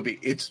that movie.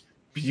 It's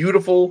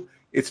beautiful.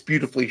 It's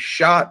beautifully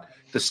shot.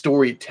 The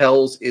story it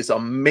tells is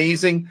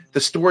amazing.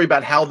 The story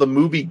about how the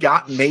movie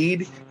got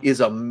made is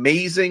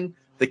amazing.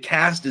 The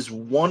cast is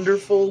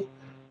wonderful.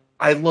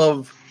 I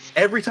love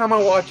every time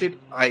I watch it.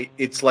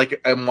 It's like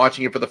I'm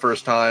watching it for the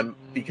first time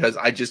because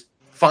I just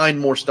find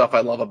more stuff I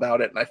love about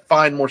it, and I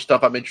find more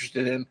stuff I'm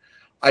interested in.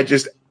 I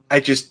just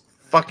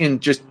fucking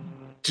just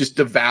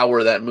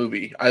devour that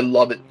movie. I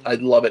love it. I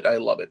love it. I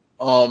love it.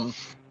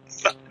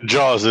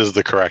 Jaws is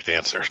the correct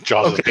answer.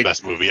 Jaws is the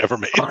best movie ever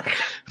made. Right.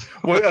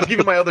 Well, I'll give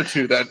you my other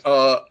two then.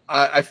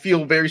 I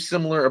feel very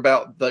similar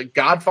about the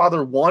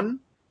Godfather 1.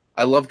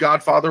 I love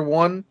Godfather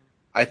 1.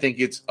 I think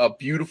it's a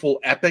beautiful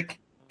epic,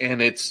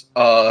 and it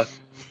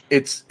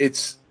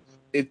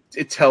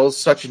tells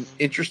such an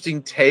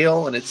interesting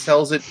tale, and it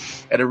tells it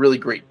at a really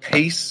great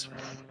pace.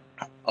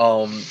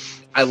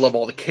 I love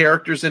all the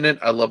characters in it.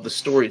 I love the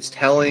story it's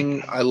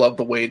telling. I love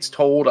the way it's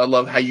told. I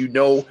love how you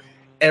know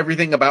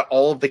everything about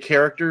all of the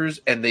characters,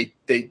 and they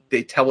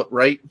tell it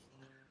right.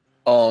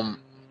 And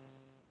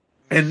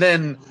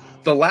then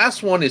the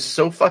last one is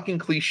so fucking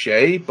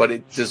cliche, but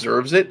it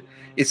deserves it.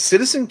 It's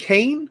Citizen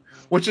Kane,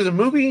 which is a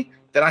movie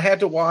that I had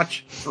to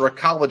watch for a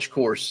college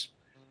course.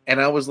 And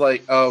I was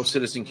like, oh,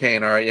 Citizen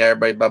Kane. All right, yeah,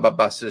 everybody, blah, blah,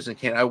 blah, Citizen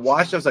Kane. I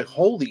watched it. I was like,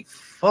 holy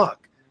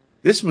fuck.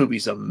 This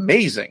movie's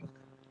amazing.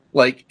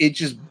 Like,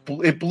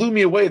 it blew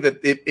me away that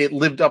it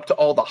lived up to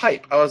all the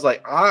hype. I was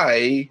like,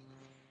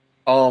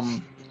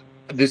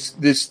 this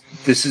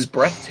is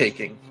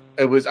breathtaking.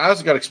 I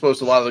also got exposed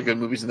to a lot of the good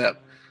movies in that.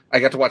 I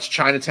got to watch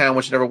Chinatown,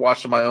 which I never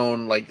watched on my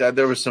own. Like that,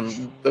 there was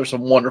some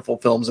wonderful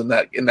films in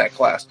that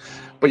class.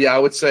 But yeah, I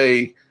would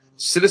say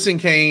Citizen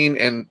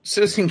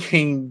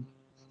Kane,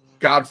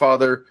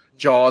 Godfather,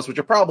 Jaws, which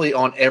are probably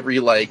on every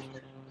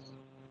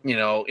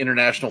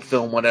international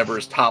film,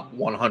 whatever's top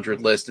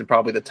 100 list, and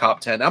probably the top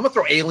 10. I'm gonna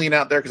throw Alien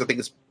out there because I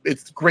think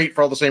it's great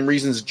for all the same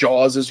reasons.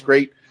 Jaws is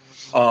great,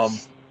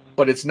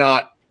 but it's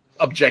not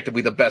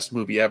objectively the best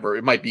movie ever.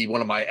 It might be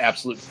one of my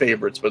absolute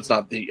favorites, but it's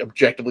not the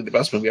objectively the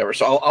best movie ever.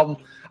 So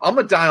I'm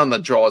gonna die on the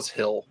Jaws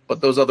hill, but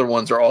those other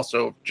ones are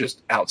also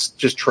just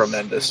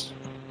tremendous.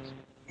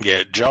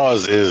 Yeah,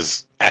 Jaws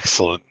is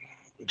excellent.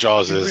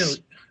 Jaws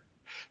is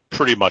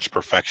pretty much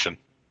perfection.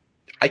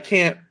 I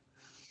can't.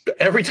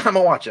 Every time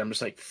I watch it, I'm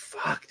just like,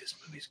 fuck, this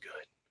movie's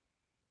good.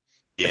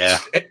 Yeah.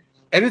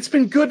 And it's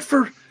been good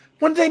for,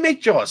 when did they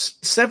make Jaws?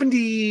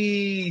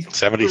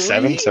 77?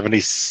 70,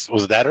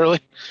 was it that early?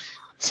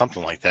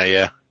 Something like that,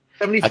 yeah.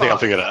 75.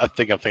 I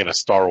think I'm thinking of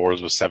Star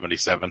Wars was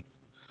 77.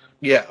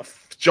 Yeah,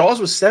 Jaws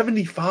was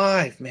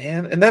 75,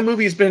 man. And that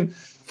movie has been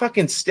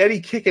fucking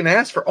steady kicking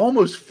ass for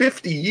almost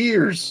 50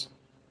 years.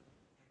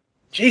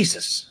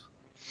 Jesus.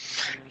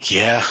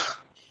 Yeah.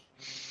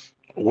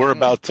 We're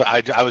about to,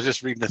 I was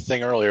just reading a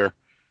thing earlier.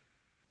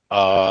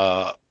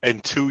 In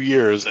 2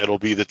 years, it'll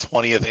be the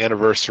 20th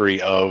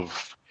anniversary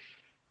of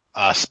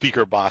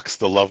Speaker Box,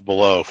 The Love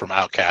Below from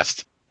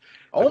Outkast.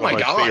 Oh my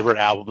God. One of my favorite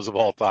albums of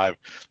all time.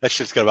 That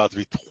shit's about to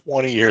be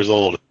 20 years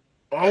old.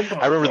 Oh my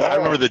I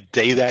remember the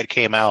day that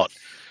came out.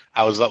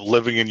 I was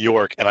living in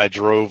York, and I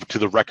drove to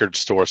the record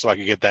store so I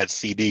could get that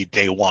CD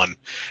day one,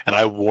 and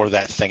I wore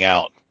that thing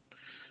out.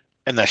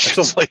 And that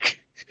shit's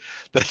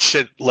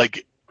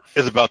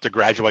is about to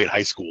graduate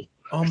high school.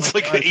 Oh my it's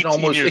God. It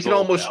can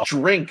almost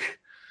drink.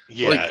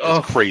 Yeah,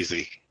 it's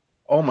crazy.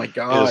 Oh my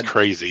God. It is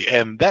crazy.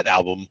 And that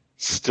album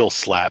still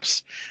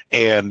slaps.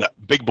 And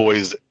Big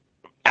Boy's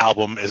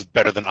album is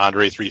better than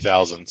Andre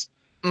 3000's.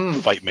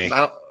 Fight me.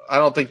 I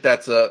don't think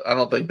that's a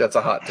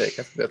hot take.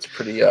 I think that's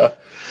pretty. I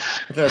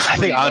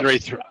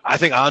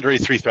think Andre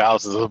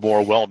 3000 is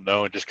more well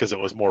known just because it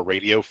was more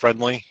radio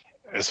friendly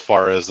as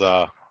far as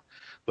the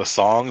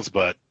songs,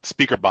 but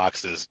Speaker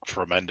Box is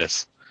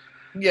tremendous.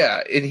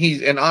 Yeah,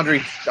 and Andre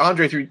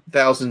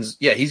 3000's.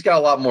 Yeah, he's got a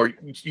lot more.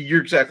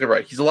 You're exactly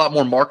right. He's a lot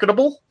more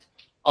marketable.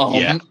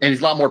 And he's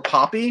a lot more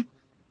poppy.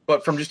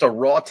 But from just a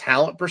raw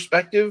talent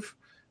perspective,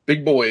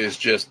 Big Boy is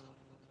just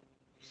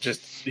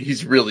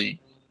he's really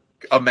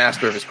a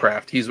master of his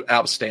craft. He's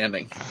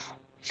outstanding.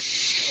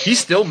 He's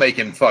still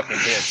making fucking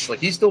hits. Like,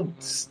 he's still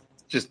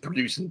just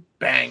producing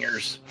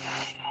bangers.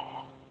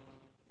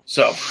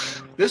 So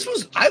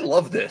I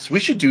love this. We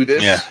should do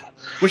this. Yeah.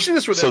 We should do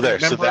this with a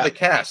member of the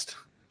cast.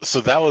 So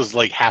that was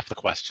like half the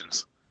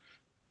questions.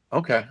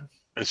 Okay.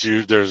 I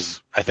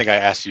think I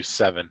asked you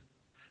 7,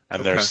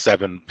 and there's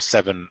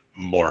seven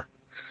more.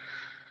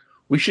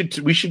 We should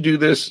do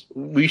this.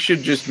 We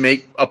should just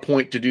make a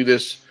point to do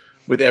this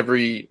with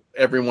every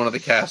one of the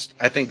cast.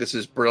 I think this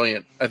is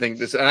brilliant.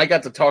 And I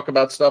got to talk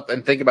about stuff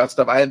and think about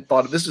stuff. I hadn't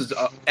thought of. This is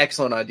an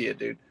excellent idea,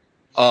 dude.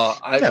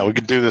 We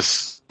could do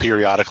this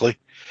periodically.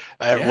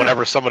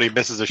 Whenever somebody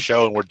misses a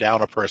show and we're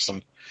down a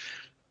person,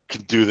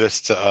 can do this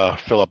to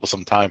fill up with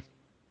some time.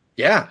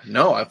 Yeah,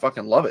 no, I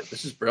fucking love it.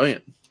 This is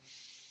brilliant.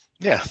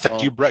 Yeah,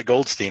 thank you, Brett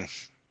Goldstein.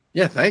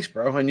 Yeah, thanks,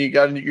 bro. And you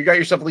got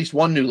yourself at least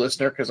one new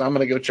listener, because I'm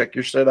gonna go check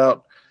your shit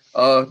out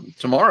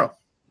tomorrow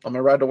on my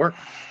ride to work.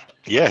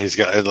 Yeah, he's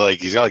got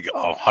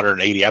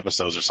 180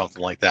 episodes or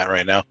something like that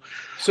right now.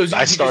 So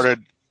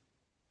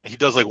he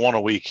does like one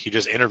a week. He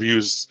just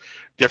interviews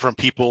different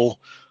people,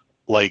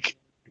 like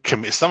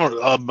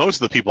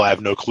most of the people I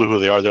have no clue who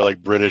they are. They're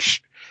like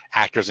British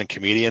actors and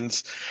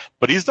comedians,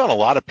 but he's done a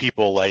lot of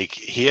people. Like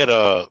he had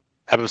a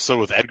episode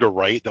with Edgar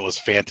Wright that was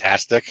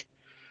fantastic.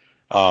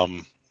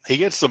 He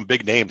gets some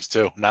big names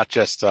too, not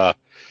just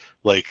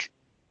like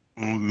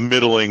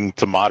middling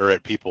to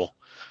moderate people.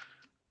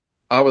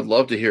 I would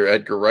love to hear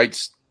Edgar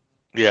Wright's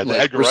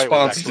Edgar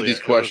responses Wright to these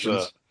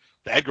questions.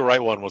 The Edgar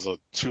Wright one was a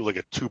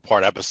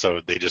two-part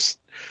episode. They just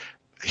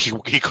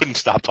he couldn't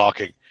stop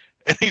talking,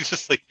 and he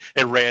just like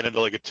it ran into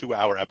like a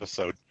 2-hour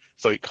episode,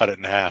 so he cut it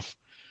in half.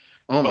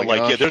 Oh my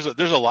gosh. Yeah,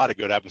 there's a lot of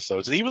good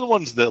episodes, and even the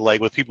ones that like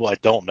with people I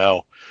don't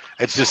know.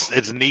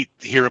 It's neat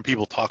hearing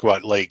people talk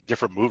about like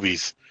different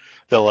movies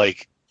that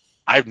like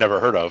I've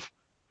never heard of,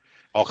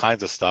 all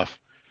kinds of stuff.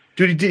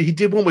 Dude, he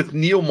did one with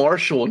Neil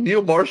Marshall.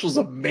 Neil Marshall's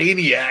a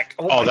maniac.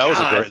 Oh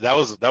that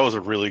God. was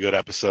a really good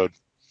episode.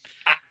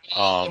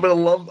 I'm gonna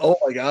love. Oh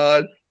my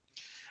God.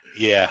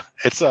 Yeah,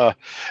 it's a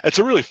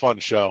really fun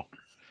show,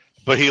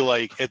 but he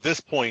like at this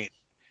point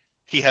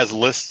he has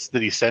lists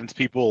that he sends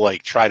people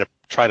like try to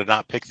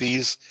not pick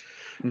these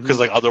because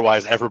like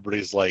otherwise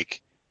everybody's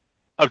like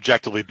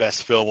objectively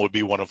best film would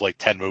be one of like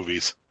 10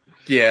 movies.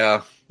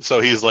 Yeah.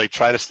 So he's like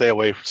try to stay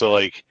away from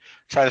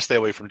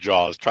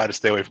Jaws, try to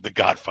stay away from The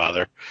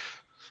Godfather.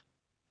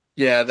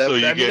 Yeah,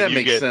 that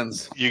makes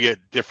sense. You get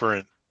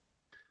different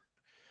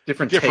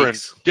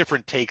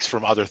takes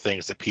from other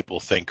things that people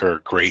think are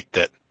great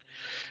that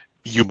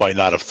you might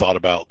not have thought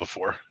about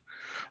before.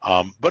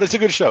 But it's a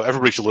good show.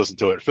 Everybody should listen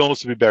to it. Films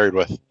to be buried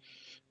with.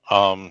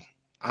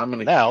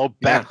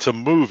 Back to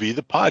Movie,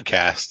 the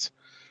podcast.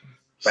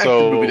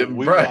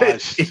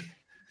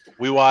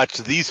 We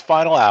watched These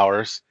Final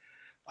Hours,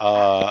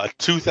 a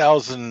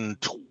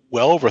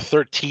 2012 or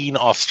 13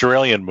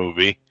 Australian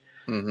movie.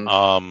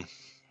 Mm-hmm.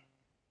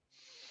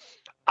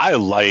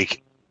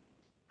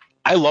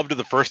 I loved it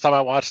the first time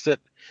I watched it.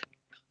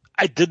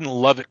 I didn't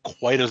love it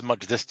quite as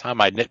much this time.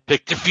 I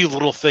nitpicked a few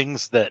little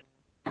things that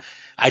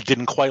I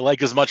didn't quite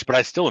like as much, but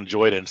I still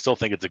enjoyed it and still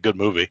think it's a good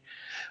movie.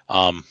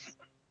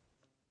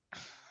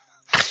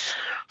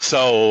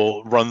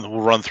 So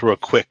we'll run through a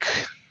quick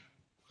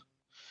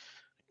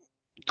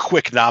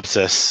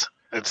synopsis.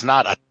 It's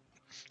not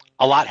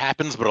a lot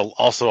happens, but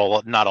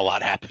also not a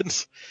lot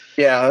happens.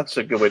 Yeah, that's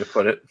a good way to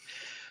put it.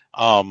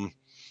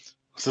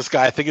 So this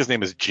guy, I think his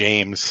name is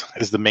James,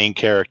 is the main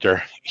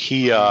character.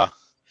 The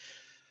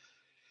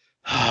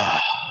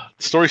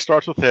story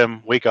starts with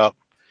him. Wake up.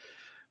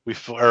 I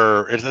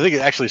think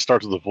it actually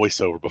starts with a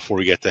voiceover before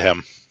we get to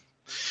him.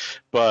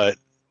 But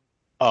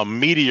a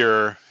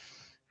meteor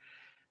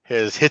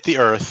has hit the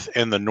Earth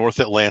in the North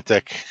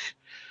Atlantic,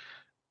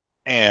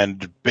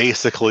 and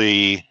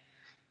basically,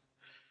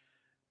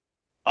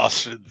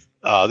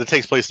 that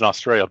takes place in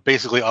Australia.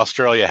 Basically,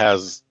 Australia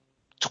has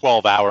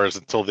 12 hours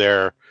until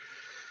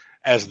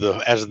as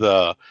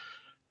the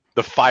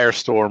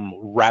firestorm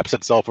wraps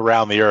itself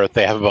around the Earth.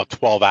 They have about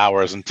 12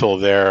 hours until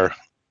they're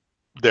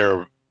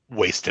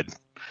wasted.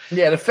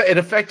 Yeah, it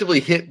effectively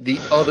hit the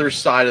other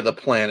side of the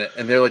planet,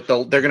 and they're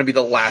going to be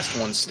the last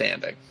one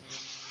standing.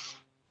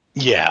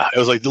 Yeah, it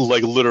was like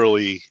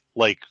literally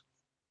like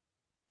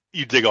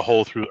you dig a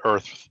hole through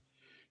Earth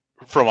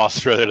from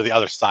Australia to the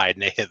other side,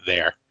 and they hit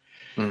there.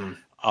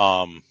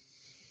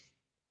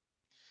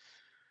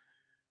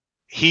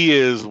 He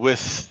is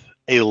with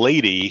a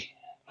lady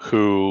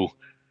who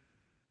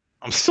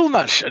I'm still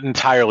not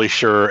entirely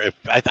sure if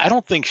I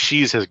don't think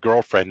she's his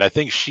girlfriend. I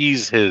think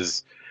she's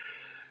his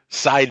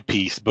side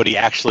piece, but he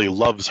actually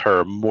loves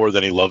her more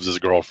than he loves his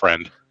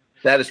girlfriend.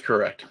 That is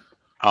correct.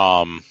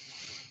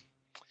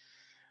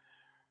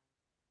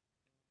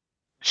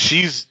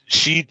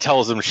 She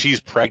tells him she's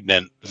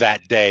pregnant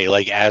that day,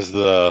 like as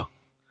the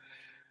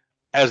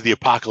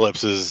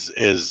apocalypse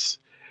is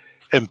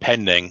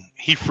impending.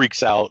 He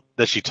freaks out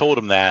that she told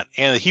him that,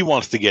 and he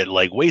wants to get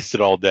like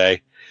wasted all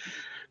day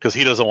because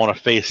he doesn't want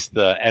to face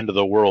the end of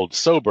the world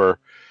sober.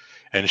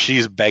 And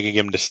she's begging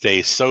him to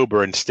stay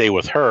sober and stay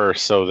with her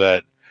so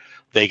that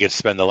they could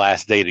spend the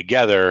last day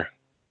together,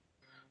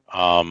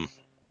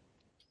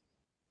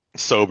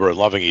 sober and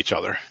loving each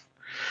other.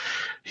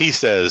 He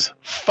says,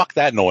 "Fuck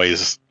that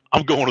noise.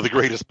 I'm going to the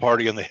greatest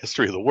party in the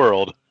history of the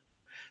world,"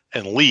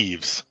 and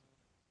leaves.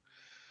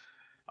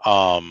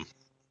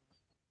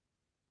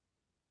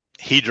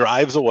 He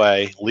drives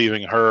away,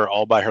 leaving her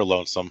all by her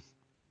lonesome.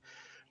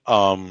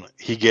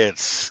 He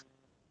gets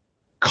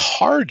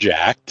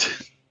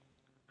carjacked.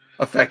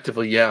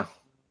 Effectively, yeah.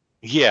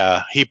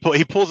 Yeah, he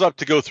pulls up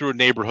to go through a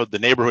neighborhood. The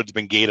neighborhood's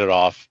been gated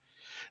off.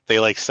 They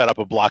like set up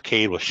a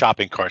blockade with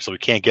shopping carts so he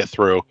can't get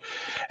through.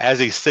 As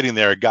he's sitting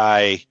there, a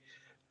guy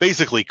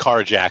basically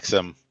carjacks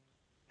him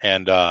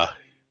and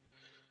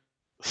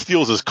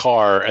steals his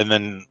car and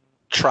then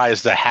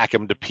tries to hack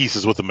him to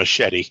pieces with a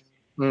machete.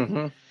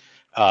 Mm-hmm.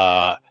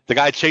 The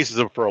guy chases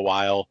him for a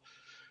while.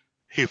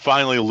 He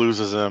finally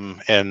loses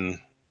him in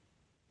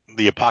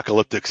the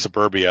apocalyptic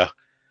suburbia,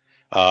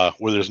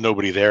 where there's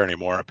nobody there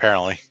anymore,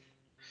 apparently.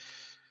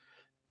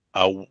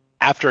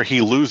 After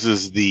he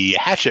loses the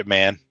hatchet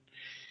man,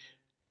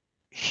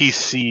 he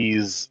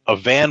sees a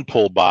van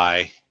pull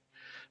by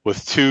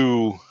with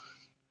two,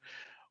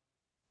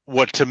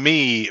 what to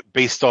me,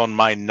 based on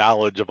my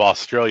knowledge of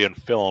Australian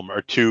film,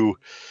 are two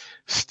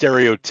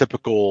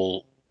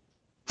stereotypical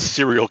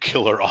serial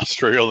killer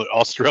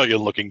Australian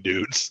looking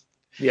dudes.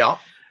 Yeah.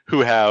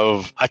 Who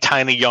have a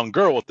tiny young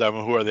girl with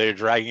them who they're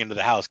dragging into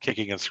the house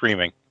kicking and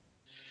screaming.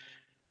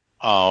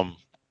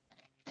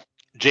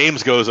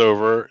 James goes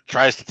over,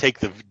 tries to take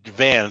the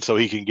van so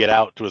he can get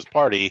out to his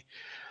party.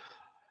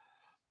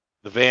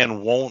 The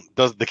van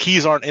the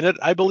keys aren't in it,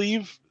 I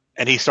believe,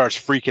 and he starts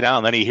freaking out,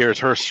 and then he hears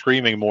her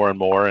screaming more and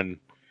more, and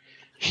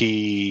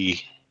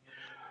he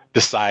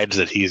decides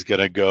that he's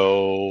going to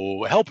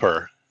go help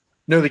her.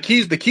 No, the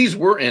keys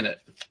were in it.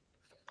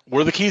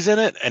 Were the keys in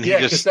it? And he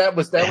just that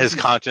was his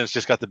conscience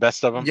just got the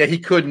best of him. Yeah, he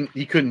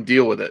couldn't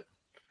deal with it.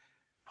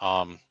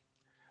 So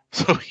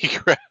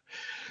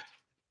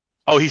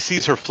he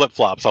sees her flip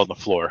flops on the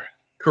floor.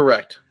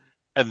 Correct.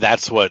 And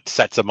that's what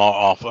sets him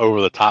off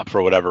over the top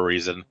for whatever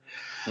reason.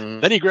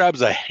 Mm. Then he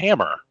grabs a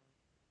hammer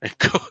and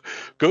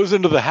goes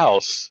into the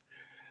house,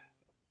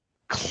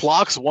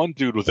 clocks one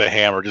dude with a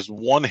hammer, just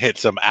one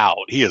hits him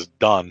out. He is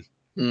done.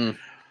 Mm.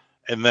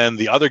 And then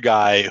the other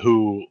guy,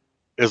 who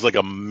is like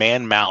a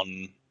man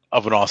mountain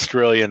of an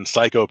Australian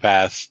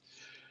psychopath,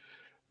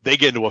 they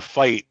get into a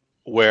fight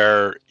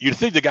where you'd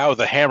think the guy with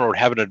the hammer would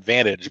have an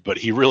advantage, but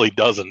he really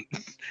doesn't,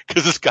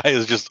 because this guy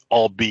is just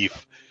all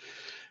beef.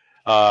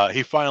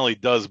 He finally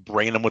does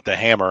brain him with the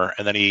hammer,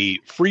 and then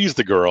he frees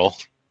the girl.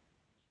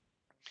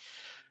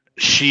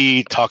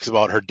 She talks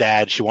about her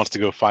dad. She wants to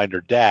go find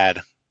her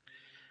dad.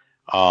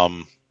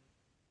 I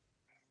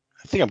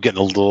think I'm getting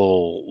a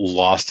little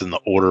lost in the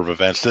order of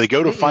events. Do they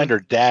go to find her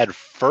dad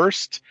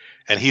first,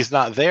 and he's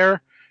not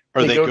there?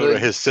 Or they go to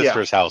his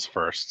sister's house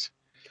first?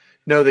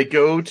 No, they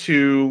go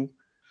to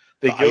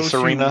the ice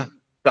arena.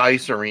 The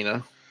ice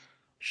arena.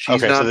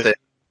 She's not there.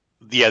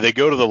 Yeah, they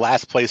go to the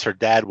last place her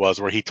dad was,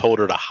 where he told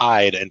her to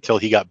hide until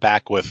he got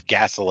back with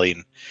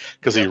gasoline,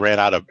 because he ran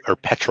out of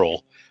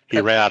petrol.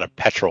 Ran out of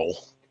petrol.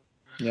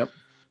 Yep.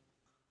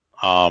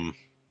 The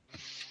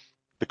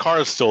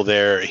car is still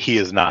there. He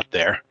is not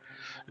there.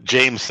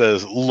 James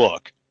says,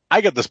 "Look,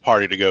 I got this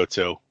party to go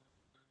to.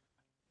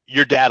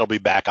 Your dad will be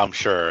back, I'm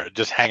sure.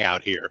 Just hang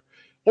out here.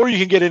 Or you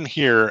can get in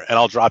here, and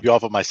I'll drop you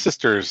off at my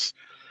sister's,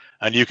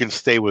 and you can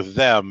stay with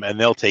them, and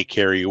they'll take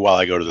care of you while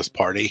I go to this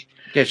party."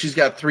 Yeah, she's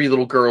got 3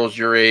 little girls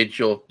your age.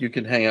 You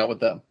can hang out with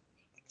them.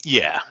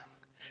 Yeah.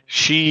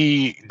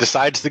 She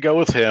decides to go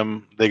with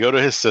him. They go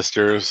to his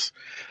sister's.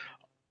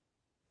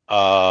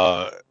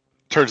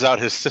 Turns out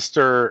his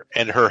sister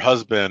and her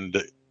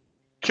husband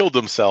killed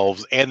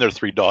themselves and their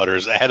 3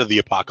 daughters ahead of the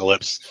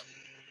apocalypse.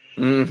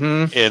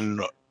 Mm-hmm.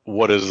 In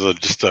what is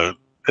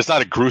it's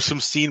not a gruesome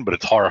scene, but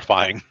it's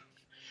horrifying.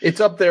 It's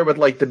up there with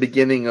like the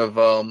beginning of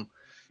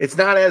it's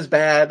not as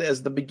bad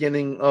as the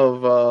beginning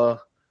of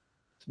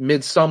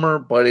Midsummer,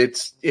 but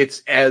it's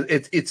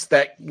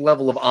that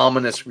level of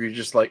ominous where you're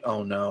just like,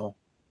 oh no.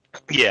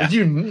 Yeah.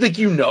 But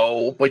you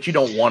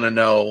don't want to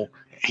know.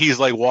 He's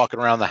like walking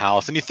around the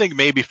house, and you think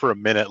maybe for a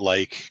minute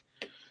like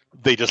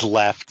they just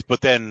left,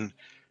 but then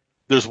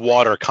there's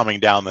water coming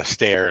down the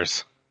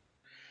stairs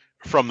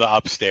from the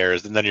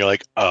upstairs, and then you're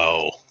like,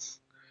 oh,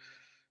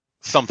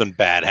 something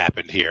bad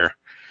happened here.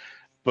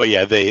 But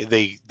yeah,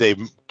 they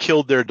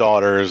killed their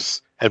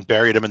daughters and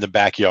buried them in the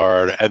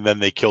backyard, and then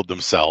they killed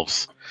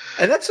themselves.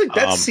 And that's like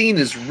that scene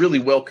is really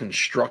well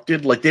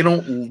constructed. Like they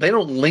don't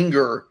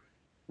linger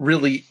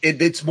really.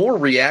 It's more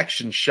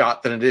reaction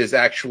shot than it is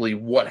actually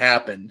what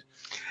happened.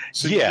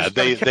 So yeah,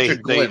 they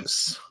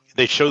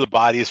show the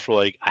bodies for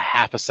like a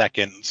half a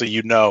second,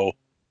 so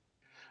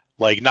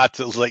like not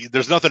to like.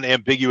 There's nothing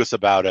ambiguous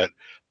about it,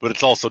 but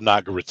it's also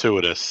not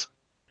gratuitous.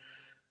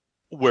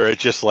 Where it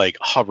just like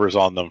hovers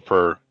on them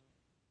for,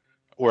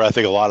 where I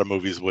think a lot of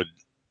movies would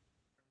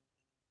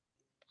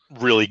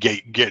really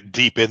get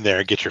deep in there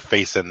and get your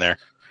face in there.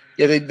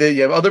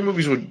 Yeah, other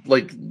movies would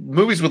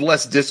movies with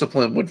less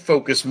discipline would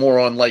focus more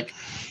on like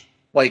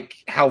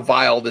how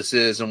vile this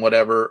is and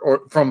whatever,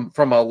 or from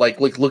a like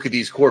look at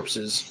these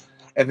corpses.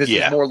 And this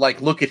is more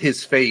like look at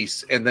his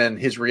face and then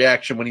his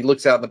reaction when he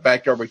looks out in the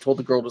backyard where he told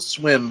the girl to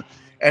swim,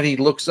 and he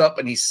looks up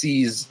and he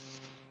sees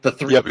the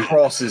 3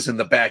 crosses in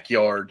the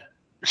backyard.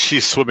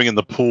 She's swimming in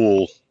the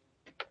pool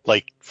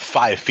like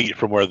 5 feet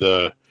from where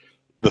the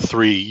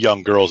 3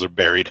 young girls are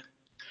buried.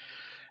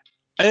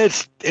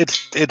 And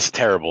it's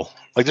terrible.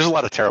 Like there's a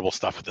lot of terrible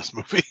stuff in this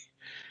movie.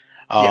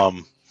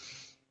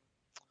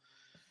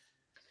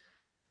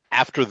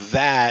 After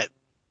that,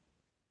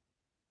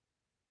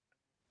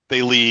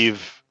 they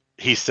leave.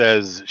 He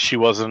says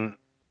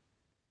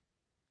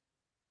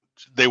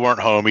they weren't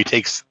home. He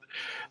takes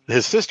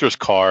his sister's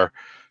car,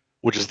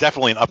 which is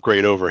definitely an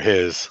upgrade over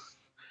his,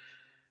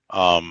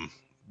 the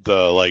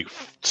like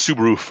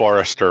Subaru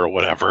Forester or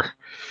whatever,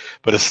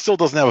 but it still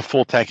doesn't have a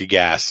full tank of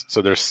gas.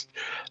 So there's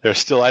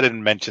still, I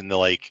didn't mention the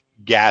like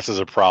gas is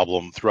a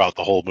problem throughout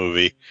the whole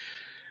movie.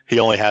 He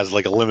only has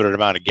like a limited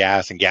amount of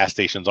gas, and gas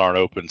stations aren't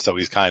open. So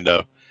he's kind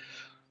of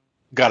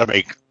got to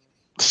make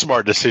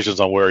smart decisions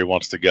on where he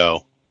wants to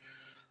go.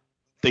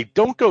 They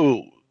don't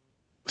go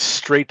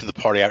straight to the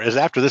party. Is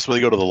after this when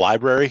they go to the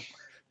library?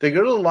 They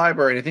go to the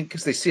library, and I think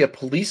because they see a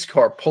police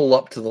car pull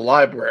up to the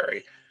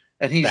library,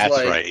 and he's That's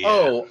like, right, yeah.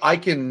 "Oh, I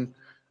can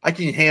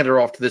hand her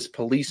off to this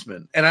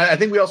policeman." And I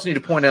think we also need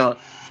to point out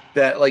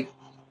that, like,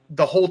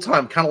 the whole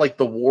time, kind of like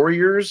the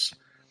Warriors,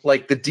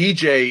 like the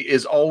DJ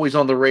is always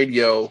on the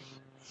radio,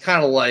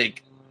 kind of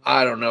like,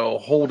 I don't know,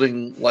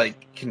 holding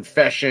like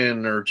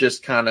confession or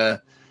just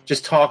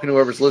talking to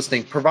whoever's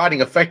listening, providing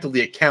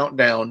effectively a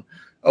countdown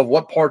of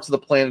what parts of the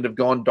planet have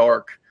gone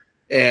dark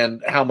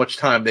and how much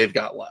time they've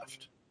got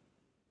left.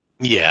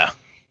 Yeah.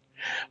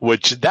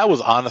 Which that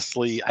was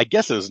honestly, I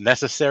guess it was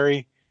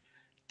necessary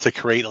to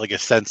create like a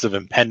sense of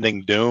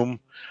impending doom,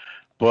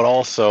 but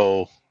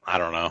also, I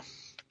don't know,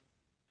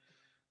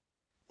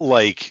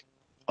 like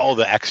all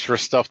the extra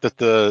stuff that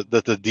the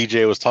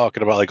DJ was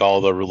talking about, like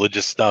all the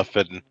religious stuff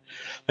and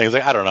things.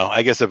 Like, I don't know.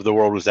 I guess if the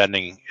world was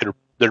ending,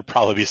 there'd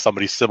probably be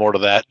somebody similar to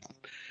that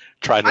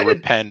trying to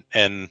repent,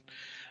 and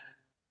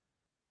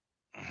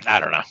I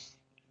don't know.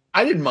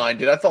 I didn't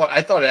mind it. I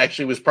thought it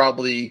actually was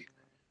probably,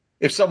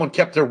 if someone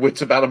kept their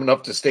wits about them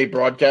enough to stay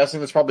broadcasting,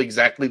 that's probably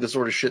exactly the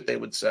sort of shit they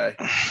would say.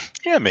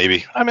 Yeah,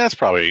 maybe. I mean, that's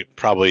probably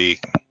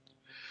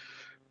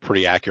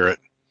pretty accurate.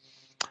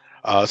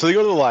 So they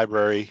go to the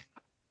library.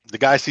 The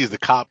guy sees the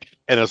cop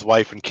and his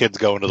wife and kids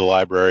go into the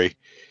library.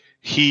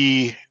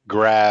 He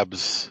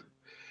grabs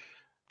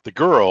the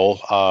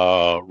girl,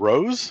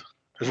 Rose.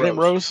 Is her name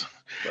Rose?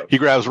 He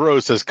grabs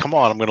Rose, says, "Come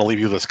on, I'm going to leave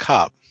you this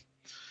cop."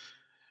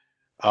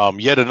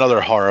 Yet another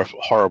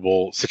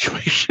horrible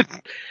situation.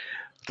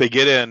 They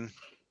get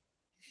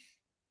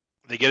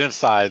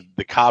inside.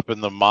 The cop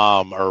and the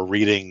mom are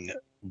reading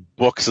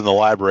books in the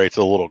library to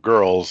the little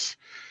girls.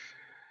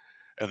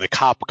 And the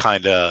cop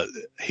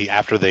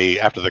after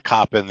the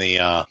cop and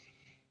the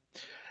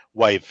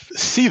wife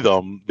see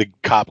them, the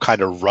cop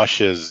kind of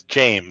rushes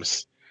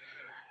James,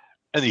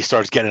 and he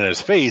starts getting in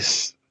his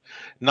face,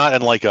 not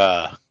in like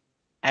a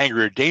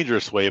angry or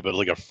dangerous way, but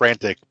like a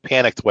frantic,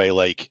 panicked way,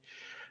 like,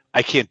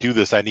 "I can't do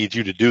this. I need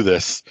you to do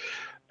this."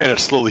 And it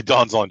slowly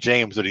dawns on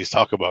James that he's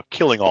talking about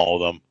killing all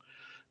of them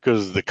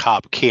because the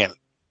cop can't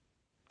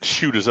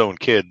shoot his own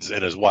kids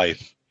and his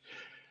wife,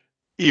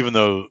 even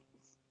though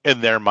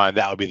in their mind,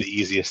 that would be the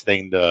easiest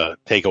thing to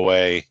take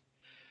away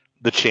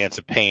the chance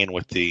of pain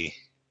with the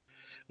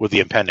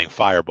impending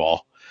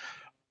fireball.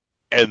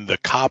 And the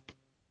cop,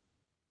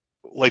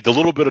 like the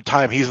little bit of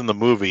time he's in the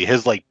movie,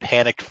 his like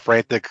panicked,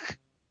 frantic,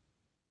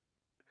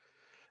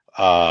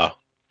 I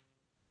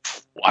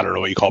don't know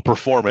what you call it,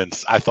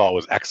 performance, I thought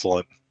was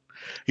excellent.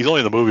 He's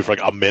only in the movie for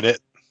like a minute.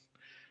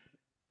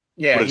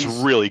 Yeah, but it's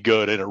really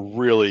good, and it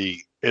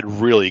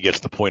really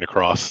gets the point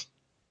across.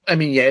 I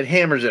mean, yeah, it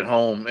hammers it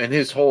home, and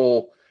his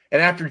whole.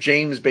 And after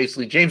James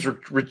rejects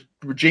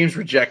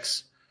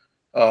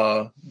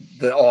the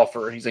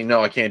offer, he's like,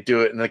 "No, I can't do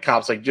it." And the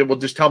cop's like, "Well,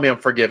 just tell me I'm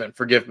forgiven.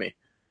 Forgive me."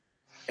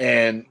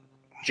 And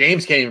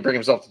James can't even bring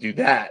himself to do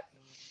that.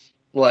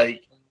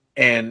 Like,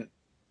 and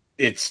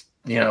it's,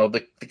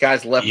 the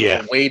guy's left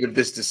with the weight of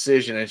this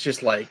decision. It's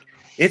just like,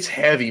 it's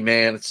heavy,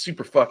 man. It's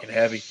super fucking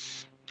heavy.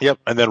 Yep.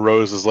 And then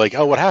Rose is like,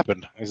 "Oh, what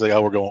happened?" He's like,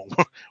 "Oh,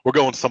 we're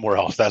going somewhere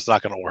else. That's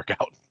not going to work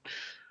out."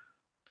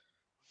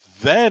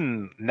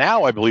 Then,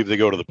 now I believe they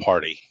go to the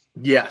party.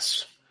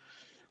 Yes.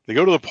 They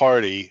go to the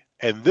party,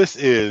 and this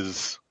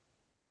is,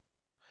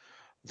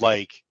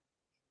 like,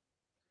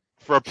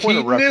 for a point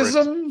of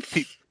reference,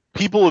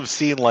 people have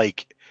seen,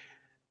 like,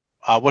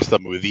 what's the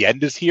movie? The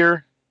End Is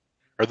Here?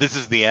 Or This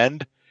Is the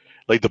End?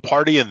 Like, the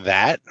party in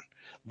that,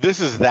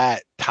 this is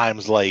that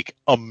times, like,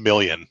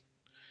 1,000,000.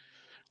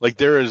 Like,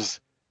 there is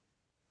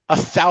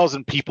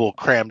 1,000 people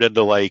crammed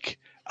into, like,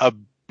 a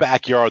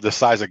backyard the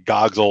size of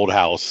Gog's old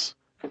house.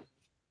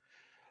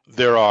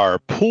 There are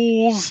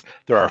pools,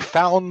 there are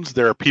fountains,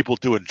 there are people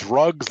doing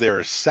drugs, there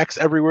is sex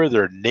everywhere,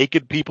 there are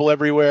naked people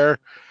everywhere.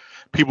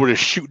 People are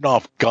just shooting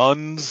off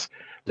guns.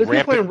 They're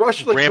playing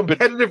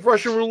competitive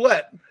Russian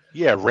roulette.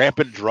 Yeah,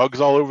 rampant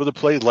drugs all over the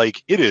place.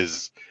 Like, it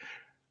is,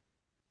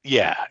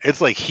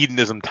 it's like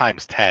hedonism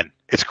times 10.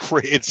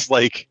 It's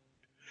like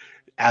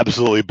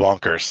absolutely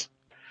bonkers.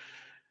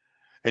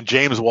 And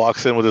James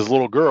walks in with his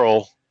little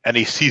girl, and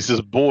he sees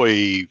this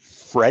boy,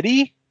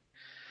 Freddie?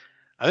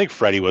 I think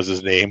Freddie was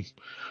his name.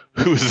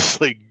 Who's this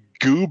like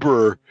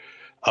goober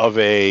of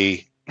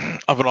an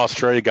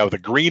Australian guy with a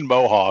green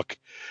mohawk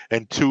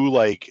and two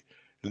like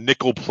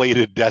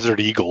nickel-plated Desert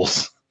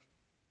Eagles,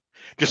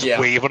 just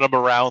waving them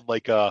around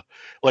like a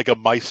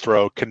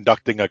maestro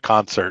conducting a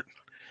concert.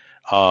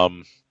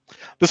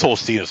 This whole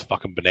scene is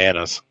fucking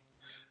bananas.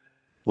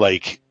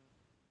 Like,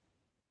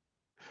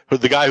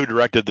 the guy who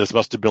directed this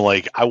must have been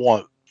like, "I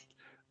want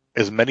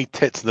as many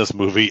tits in this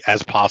movie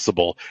as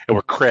possible," and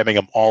we're cramming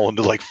them all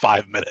into like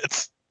 5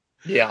 minutes.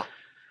 Yeah.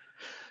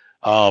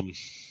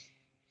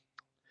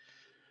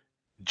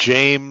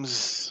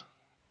 James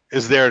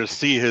is there to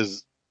see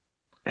his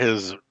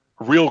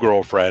real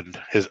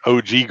girlfriend, his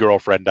OG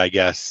girlfriend, I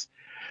guess.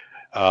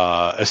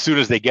 As soon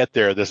as they get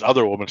there, this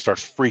other woman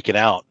starts freaking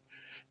out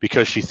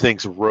because she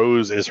thinks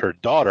Rose is her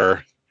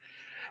daughter,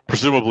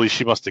 presumably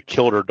she must have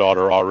killed her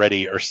daughter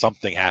already, or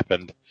something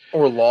happened.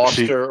 Or lost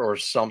her or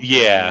something.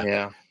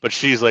 Yeah. But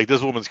she's like,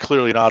 this woman's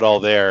clearly not all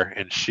there,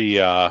 and she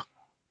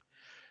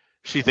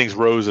thinks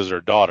Rose is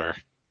her daughter.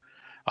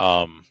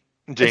 James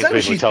it's not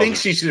that she tells thinks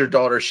she's her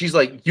daughter. She's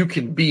like, you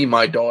can be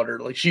my daughter.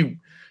 Like she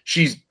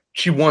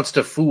wants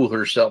to fool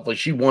herself. Like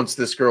she wants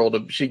this girl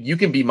to. You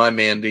can be my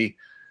Mandy.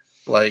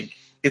 Like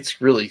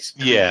it's really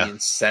creepy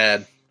and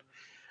sad.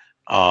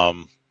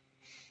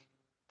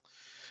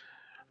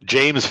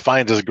 James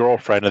finds his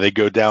girlfriend, and they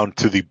go down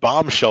to the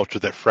bomb shelter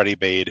that Freddy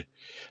made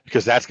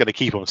because that's going to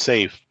keep him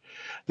safe.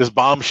 This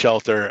bomb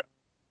shelter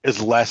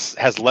has less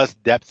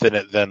depth in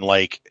it than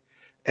like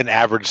an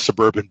average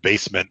suburban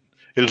basement.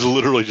 It is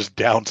literally just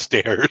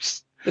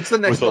downstairs. It's the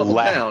next level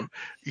down.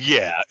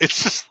 Yeah,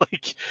 it's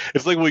like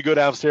when we go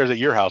downstairs at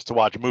your house to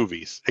watch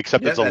movies,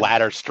 except it's a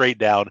ladder straight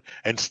down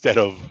instead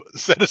of a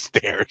set of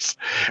stairs.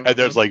 Mm-hmm. And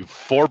there's like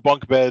 4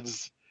 bunk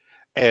beds,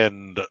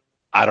 and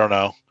I don't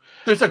know.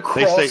 There's a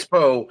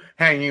crossbow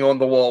hanging on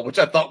the wall, which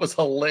I thought was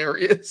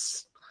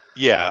hilarious.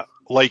 Yeah,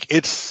 like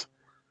it's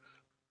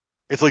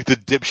like the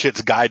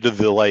dipshit's guide to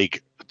the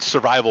like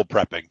survival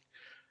prepping.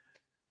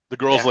 The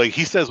girl's like,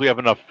 he says we have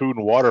enough food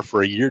and water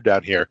for a year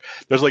down here.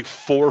 There's like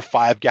 4 or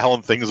 5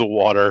 gallon things of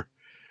water.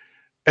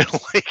 And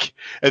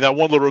that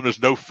one little room,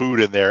 there's no food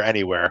in there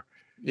anywhere.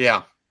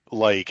 Yeah.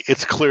 Like,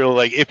 it's clear,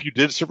 like, if you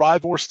did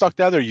survive or stuck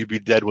down there, you'd be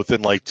dead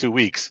within like 2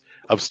 weeks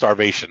of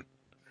starvation.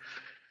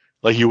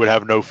 Like, you would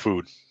have no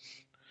food.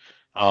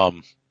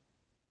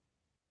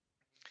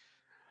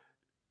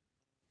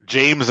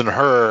 James and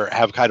her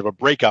have kind of a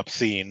breakup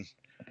scene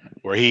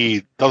where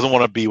he doesn't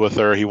want to be with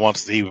her. He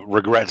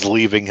regrets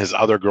leaving his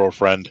other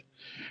girlfriend.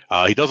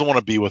 He doesn't want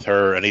to be with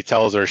her, and he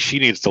tells her she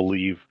needs to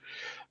leave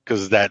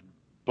because that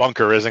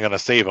bunker isn't going to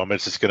save them.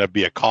 It's just going to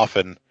be a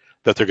coffin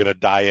that they're going to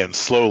die in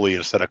slowly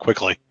instead of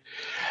quickly.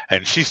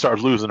 And she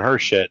starts losing her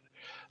shit.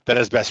 Then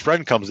his best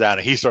friend comes down,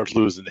 and he starts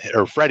losing,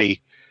 or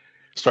Freddy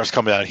starts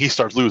coming down, and he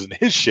starts losing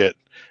his shit.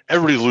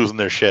 Everybody's losing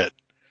their shit.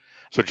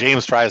 So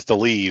James tries to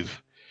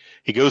leave.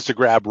 He goes to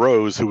grab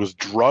Rose, who was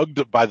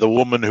drugged by the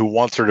woman who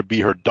wants her to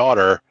be her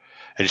daughter,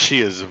 and she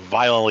is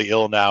violently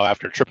ill now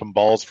after tripping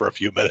balls for a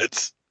few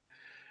minutes.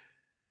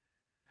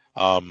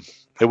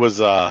 It was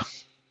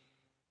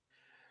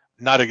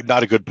not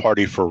a good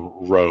party for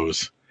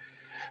Rose.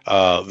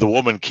 The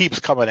woman keeps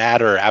coming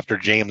at her after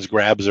James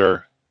grabs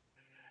her,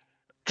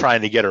 trying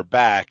to get her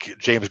back.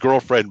 James'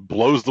 girlfriend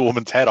blows the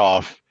woman's head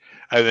off,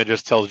 and then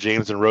just tells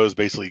James and Rose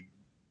basically,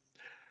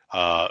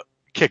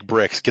 kick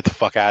bricks, get the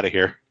fuck out of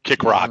here.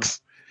 Kick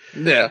rocks.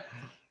 Yeah.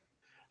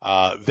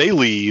 They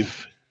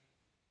leave.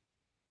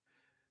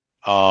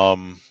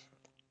 I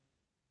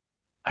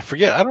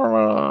forget. I don't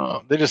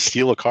know. They just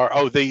steal a car.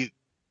 Oh, he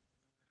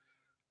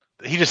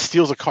just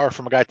steals a car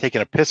from a guy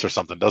taking a piss or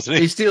something, doesn't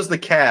he? He steals the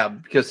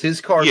cab because his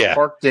car's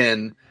parked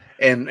in,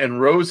 and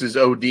Rose is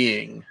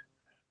ODing.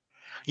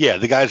 Yeah,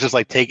 the guy's just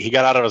like he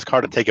got out of his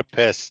car to take a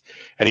piss,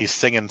 and he's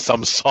singing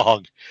some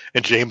song,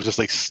 and James just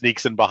like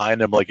sneaks in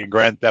behind him like in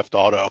Grand Theft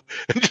Auto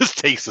and just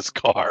takes his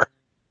car.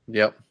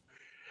 Yep.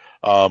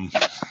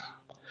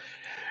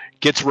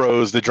 Gets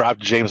Rose. They drive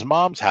to James'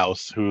 mom's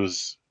house,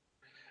 who's,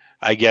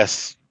 I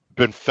guess,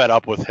 been fed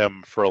up with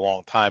him for a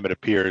long time. It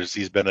appears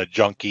he's been a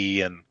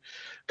junkie and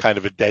kind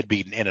of a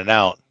deadbeat in and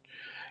out.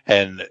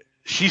 And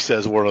she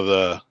says one of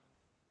the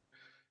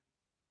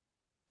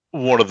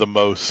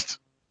most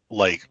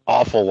like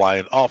awful,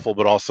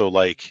 but also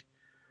like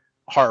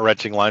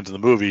heart-wrenching lines in the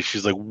movie.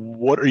 She's like,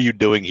 "What are you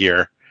doing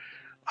here?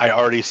 I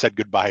already said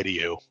goodbye to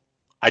you.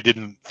 I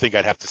didn't think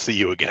I'd have to see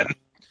you again."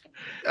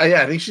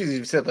 Yeah, I think she's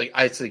even said like,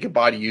 "I said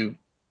goodbye to you"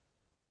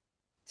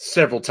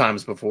 several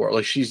times before.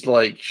 Like she's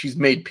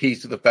made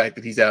peace with the fact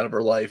that he's out of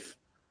her life.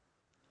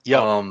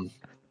 Yeah.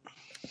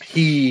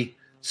 He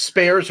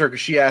spares her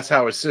because she asks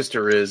how his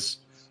sister is,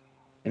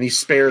 and he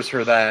spares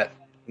her that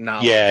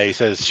knowledge. Yeah, he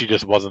says she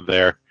just wasn't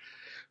there.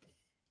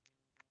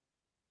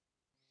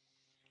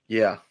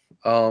 Yeah.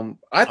 I thought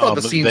I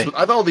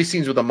thought these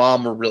scenes with the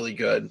mom were really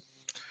good.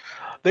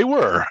 They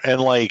were,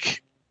 and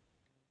like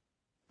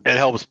it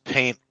helps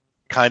paint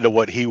kind of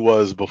what he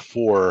was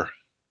before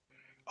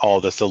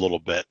all this a little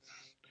bit.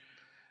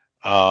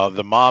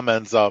 The mom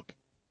ends up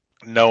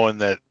knowing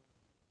that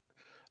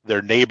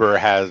their neighbor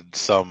had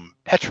some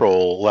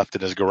petrol left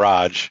in his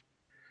garage.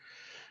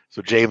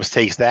 So James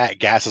takes that,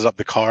 gasses up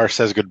the car,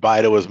 says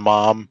goodbye to his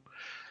mom,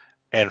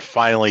 and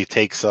finally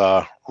takes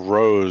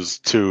Rose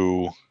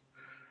to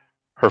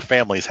her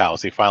family's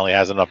house. He finally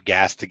has enough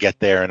gas to get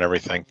there and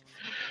everything.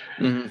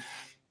 Mm-hmm.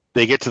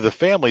 They get to the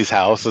family's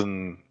house,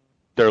 and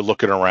they're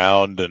looking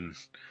around, and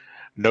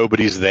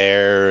nobody's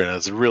there, and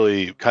it's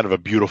really kind of a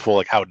beautiful,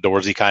 like,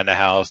 outdoorsy kind of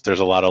house. There's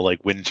a lot of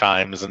like wind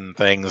chimes and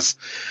things.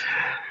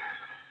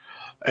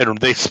 And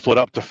they split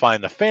up to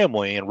find the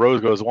family, and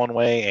Rose goes one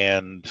way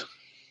and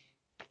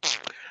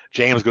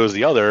James goes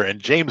the other, and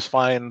James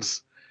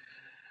finds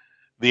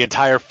the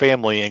entire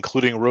family,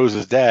 including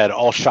Rose's dad,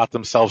 all shot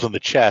themselves in the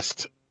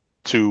chest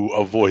to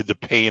avoid the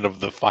pain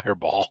of the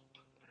fireball,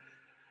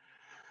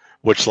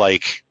 which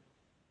like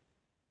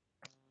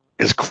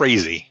is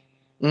crazy.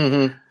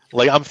 Mm-hmm.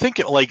 Like I'm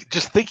thinking, like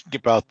just thinking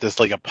about this,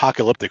 like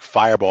apocalyptic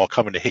fireball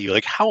coming to hit you.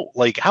 Like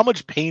how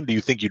much pain do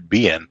you think you'd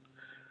be in?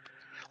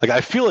 Like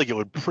I feel like it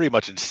would pretty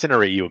much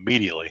incinerate you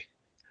immediately,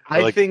 or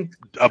I like think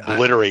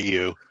obliterate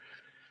you.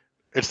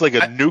 It's like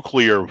a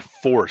nuclear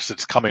force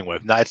it's coming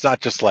with. Now it's not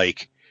just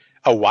like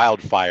a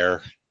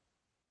wildfire.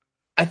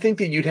 I think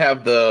that you'd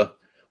have the.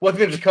 Well, I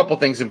think there's a couple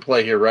things in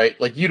play here, right?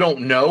 Like you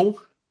don't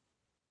know.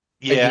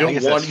 Yeah, you I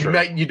guess don't want.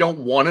 that's true. You don't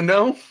want to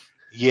know.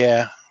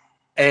 Yeah,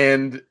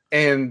 and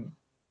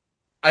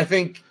I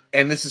think,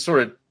 and this is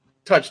sort of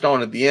touched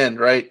on at the end,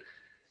 right?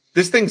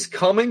 This thing's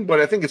coming,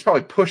 but I think it's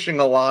probably pushing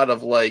a lot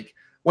of like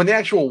when the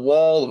actual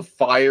wall of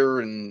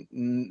fire and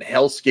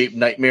hellscape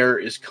nightmare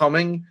is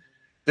coming.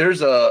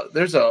 There's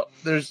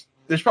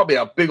probably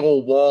a big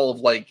old wall of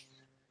like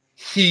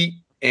heat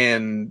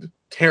and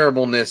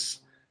terribleness,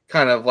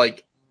 kind of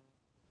like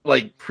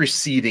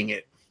preceding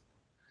it.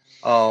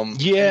 And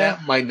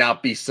that might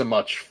not be so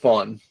much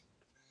fun.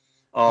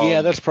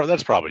 Yeah, that's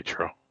probably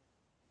true.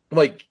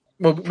 Like,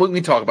 well, we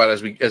can talk about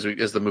it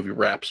as the movie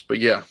wraps, but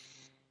yeah.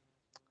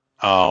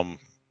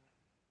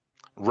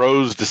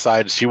 Rose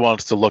decides she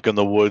wants to look in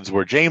the woods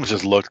where James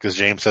has looked because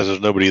James says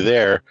there's nobody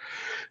there.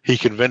 He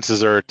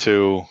convinces her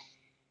to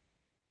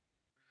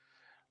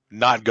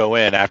not go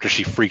in after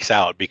she freaks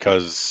out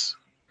because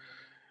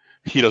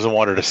he doesn't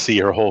want her to see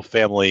her whole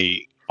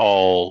family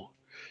all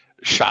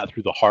shot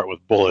through the heart with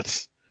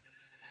bullets.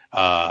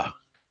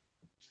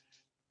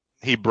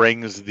 He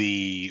brings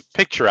the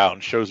picture out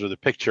and shows her the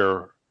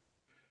picture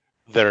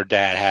that her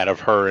dad had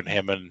of her and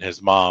him and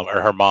his mom, or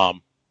her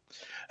mom.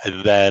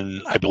 And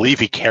then I believe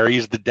he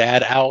carries the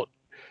dad out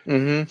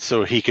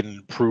so he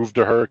can prove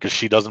to her, because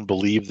she doesn't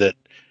believe that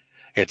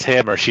it's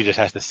him, or she just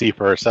has to see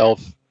for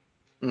herself.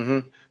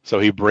 Mm-hmm. So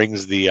he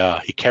brings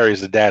he carries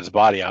the dad's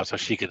body out so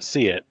she can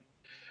see it.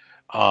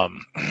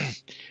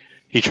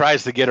 He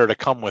tries to get her to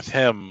come with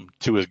him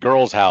to his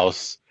girl's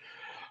house,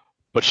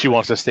 but she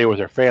wants to stay with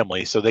her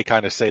family. So they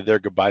kind of say their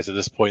goodbyes at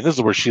this point. This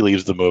is where she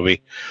leaves the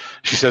movie.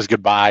 She says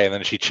goodbye, and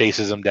then she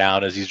chases him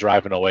down as he's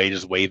driving away,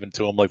 just waving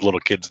to him like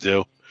little kids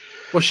do.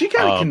 Well, she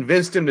kind of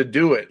convinced him to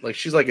do it. Like,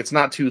 she's like, it's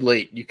not too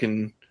late. You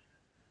can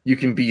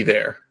be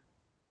there.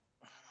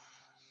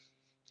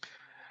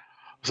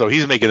 So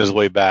he's making his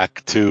way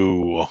back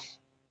to,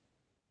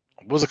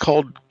 what was it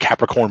called?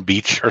 Capricorn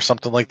Beach or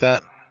something like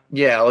that?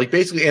 Yeah, like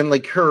basically, and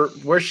like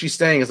where she's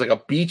staying is like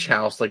a beach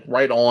house, like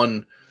right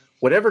on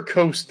whatever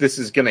coast this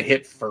is going to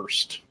hit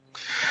first.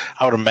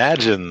 I would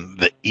imagine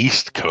the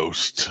East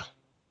Coast.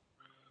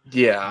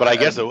 Yeah, but I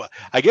guess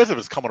if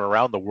it's coming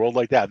around the world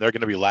like that and they're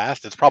going to be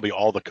last, it's probably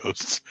all the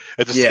coasts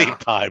at the same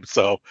time.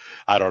 So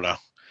I don't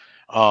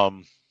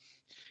know.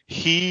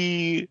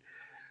 He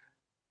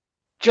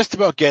just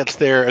about gets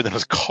there, and then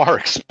his car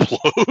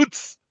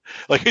explodes.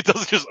 Like, it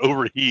doesn't just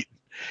overheat;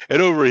 it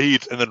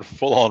overheats and then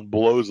full on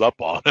blows up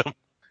on him.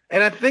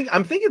 And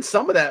I'm thinking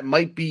some of that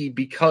might be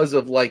because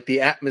of like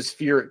the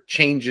atmospheric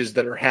changes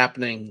that are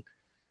happening.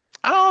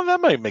 Oh, that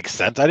might make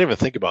sense. I didn't even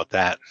think about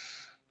that.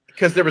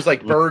 Because there was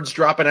like birds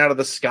dropping out of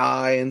the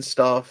sky and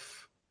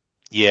stuff.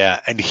 Yeah,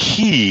 and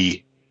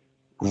he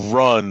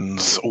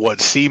runs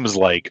what seems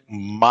like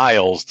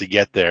miles to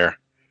get there,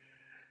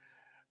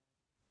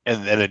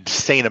 and an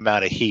insane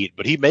amount of heat.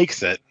 But he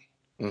makes it.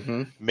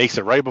 Mm-hmm. Makes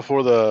it right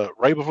before the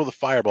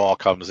fireball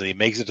comes, and he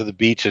makes it to the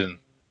beach and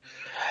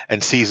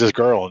sees this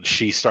girl, and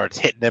she starts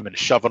hitting him and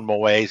shoving him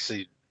away. So,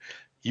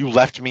 you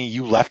left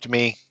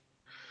me.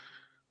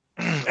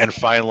 And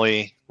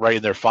finally, right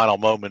in their final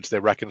moments, they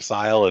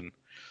reconcile and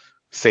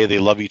say they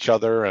love each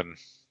other, and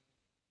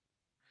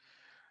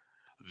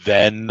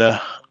then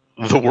the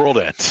world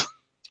ends.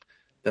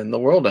 Then the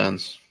world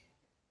ends.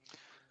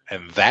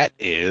 And that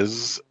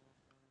is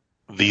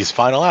these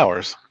final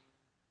hours.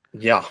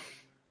 Yeah.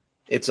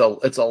 It's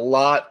a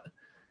lot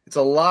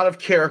of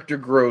character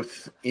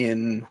growth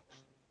in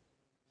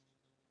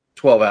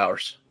 12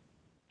 hours.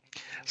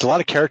 It's a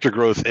lot of character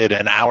growth in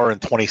an hour and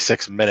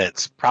 26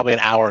 minutes, probably an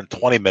hour and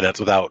 20 minutes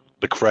without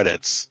the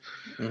credits.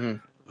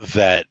 Mm-hmm.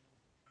 That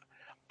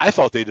I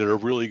thought they did a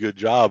really good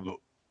job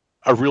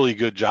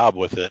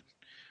with it.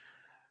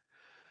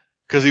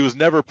 Because he was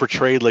never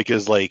portrayed like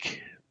as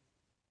like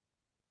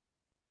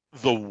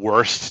the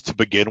worst to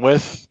begin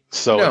with.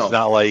 So It's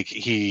not like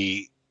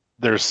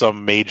there's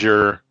some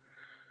major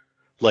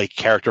like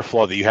character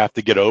flaw that you have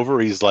to get over.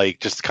 He's like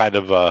just kind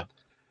of a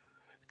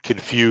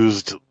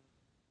confused,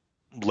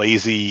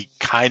 lazy,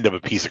 kind of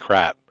a piece of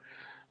crap.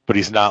 But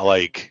he's not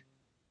like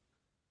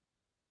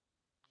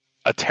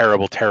a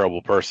terrible,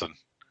 terrible person.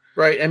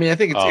 Right. I mean, I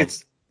think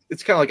it's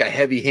kind of like a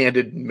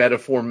heavy-handed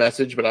metaphor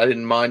message, but I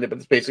didn't mind it. But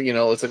it's basically,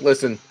 it's like,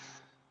 listen,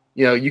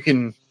 you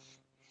can.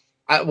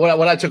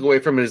 What I took away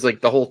from it is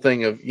like the whole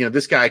thing of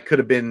this guy could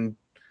have been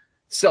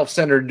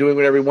self-centered, doing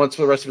whatever he wants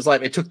for the rest of his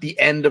life. It took the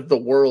end of the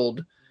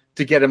world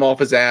to get him off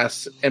his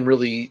ass and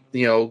really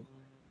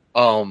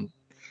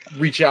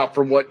reach out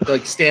for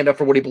stand up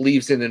for what he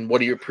believes in and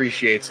what he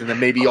appreciates, and then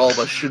maybe all of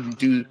us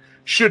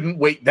shouldn't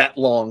wait that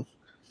long.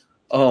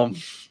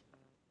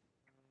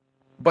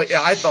 But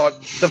yeah, I thought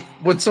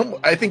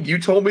I think you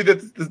told me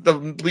that the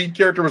lead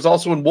character was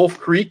also in Wolf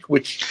Creek,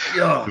 which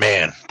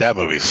man, that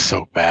movie is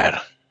so bad.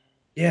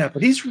 Yeah,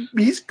 but he's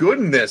good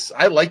in this.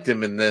 I liked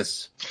him in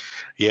this.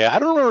 Yeah, I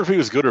don't remember if he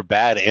was good or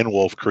bad in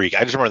Wolf Creek.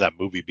 I just remember that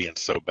movie being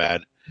so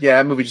bad. Yeah,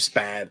 that movie just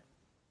bad.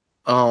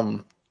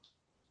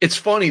 It's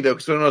funny though,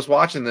 because when I was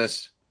watching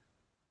this,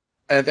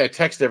 and I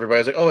texted everybody, I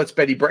was like, "Oh, it's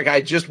Betty Brant."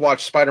 I just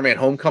watched Spider-Man: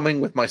 Homecoming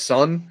with my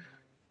son,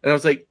 and I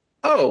was like,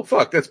 "Oh,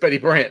 fuck, that's Betty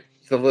Brant."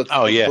 I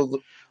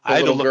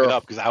had to look it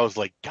up because I was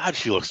like, "God,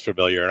 she looks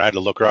familiar," and I had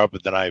to look her up,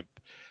 but then I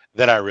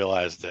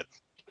realized it.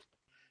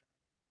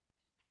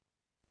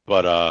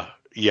 But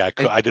yeah,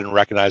 I didn't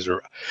recognize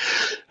her.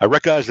 I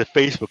recognized the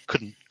face, but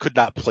could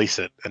not place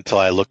it until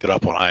I looked it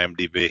up on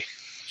IMDb.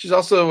 She's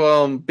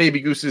also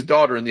Baby Goose's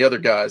daughter and the other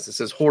guys. It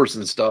says horse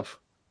and stuff.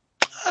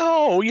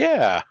 Oh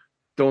yeah.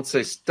 Don't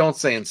say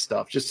and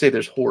stuff. Just say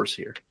there's horse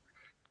here.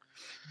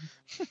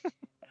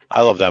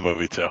 I love that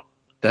movie too.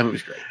 That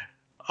movie's great.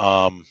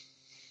 Yeah,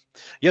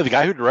 the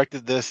guy who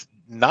directed this,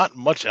 not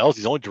much else.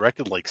 He's only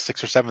directed like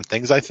 6 or 7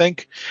 things, I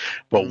think.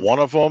 But one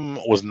of them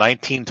was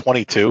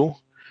 1922,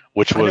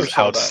 which was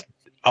it's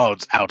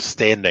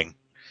outstanding.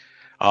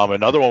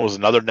 Another one was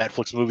another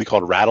Netflix movie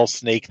called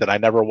Rattlesnake that I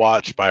never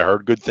watched, but I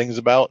heard good things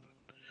about.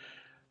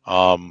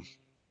 But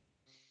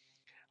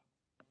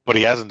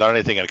he hasn't done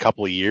anything in a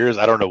couple of years.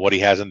 I don't know what he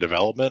has in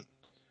development,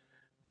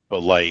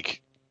 but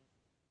like,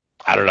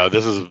 I don't know.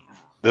 This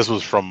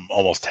was from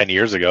almost 10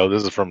 years ago.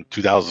 This is from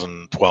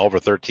 2012 or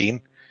 13.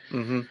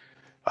 Mm-hmm.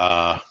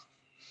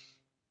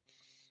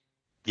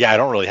 Yeah, I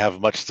don't really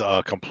have much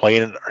to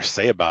complain or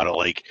say about it.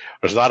 Like,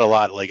 there's not a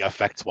lot like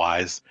effects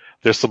wise.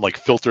 There's some like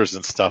filters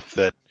and stuff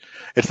that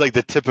it's like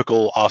the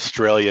typical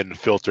Australian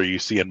filter you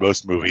see in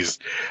most movies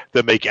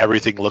that make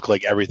everything look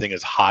like everything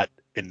is hot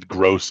and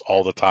gross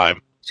all the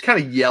time. It's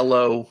kind of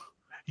yellow.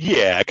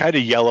 Yeah, kind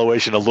of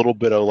yellowish and a little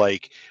bit of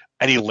like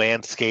any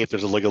landscape.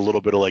 There's like a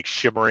little bit of like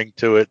shimmering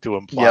to it to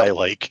imply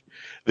like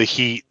the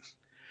heat.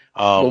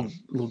 A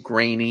little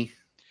grainy.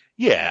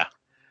 Yeah.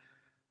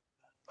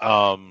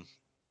 The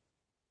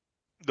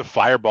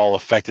fireball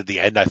effect at the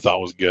end I thought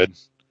was good.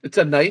 It's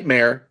a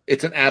nightmare.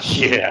 It's an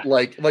absolute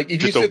like if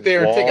just you sit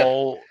there and take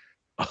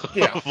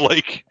of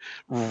like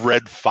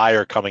red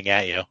fire coming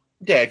at you.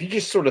 Yeah, if you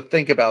just sort of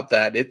think about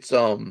that, it's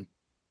the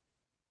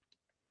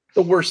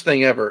worst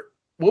thing ever.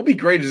 What would be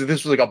great is if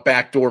this was like a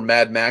backdoor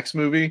Mad Max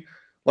movie.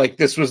 Like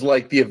this was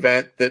like the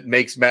event that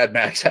makes Mad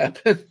Max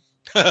happen.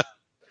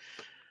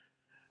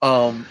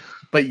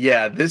 But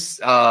yeah,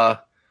 this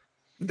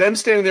them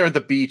standing there at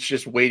the beach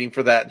just waiting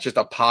for that just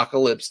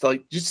apocalypse,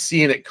 like just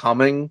seeing it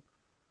coming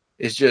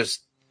is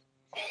just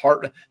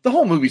the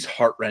whole movie's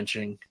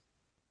heart-wrenching.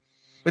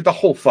 Like the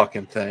whole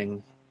fucking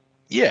thing.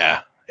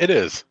 Yeah, it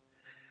is.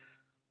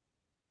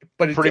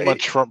 But pretty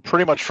much from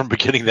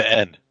beginning to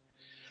end.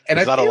 And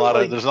there's not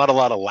a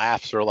lot of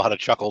laughs or a lot of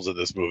chuckles in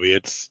this movie.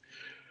 It's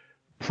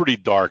pretty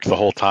dark the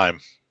whole time.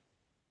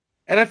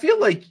 And I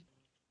feel like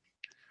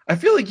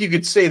you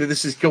could say that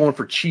this is going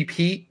for cheap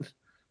heat.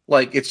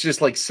 Like it's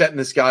just like setting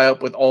this guy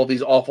up with all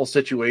these awful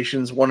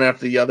situations one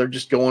after the other,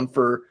 just going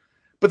for,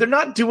 but they're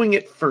not doing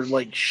it for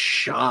like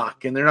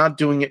shock, and they're not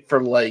doing it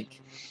for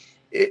like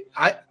it.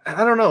 I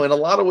don't know. In a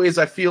lot of ways,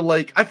 I feel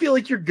like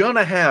you're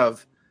gonna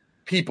have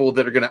people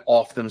that are gonna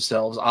off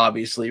themselves.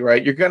 Obviously,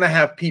 right? You're gonna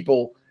have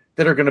people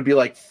that are gonna be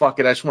like, "Fuck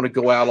it, I just want to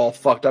go out all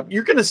fucked up."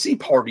 You're gonna see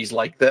parties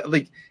like that.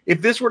 Like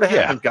if this were to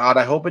happen, God,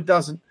 I hope it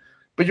doesn't.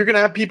 But you're going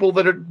to have people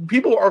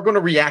are going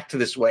to react to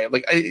this way.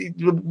 Like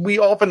we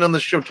often on the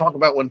show talk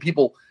about when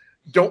people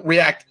don't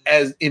react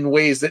as in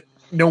ways that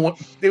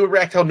they would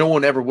react how no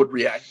one ever would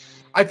react.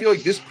 I feel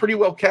like this pretty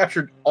well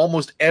captured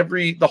almost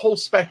the whole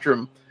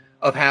spectrum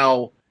of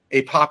how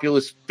a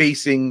populace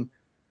facing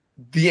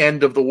the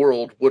end of the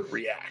world would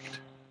react.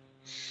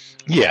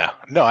 Yeah,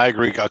 no, I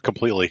agree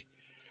completely.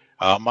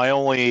 My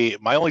only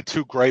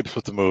 2 gripes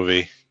with the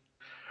movie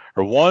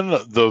are one,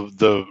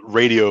 the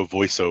radio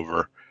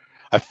voiceover.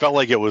 I felt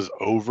like it was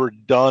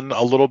overdone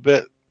a little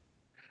bit.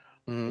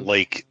 Mm-hmm.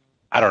 Like,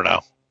 I don't know.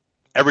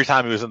 Every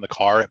time he was in the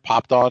car, it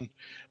popped on.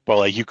 But,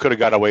 like, you could have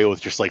got away with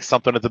just, like,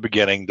 something at the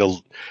beginning to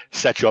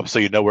set you up so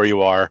you know where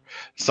you are.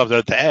 Something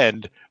at the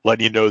end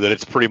letting you know that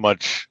it's pretty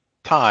much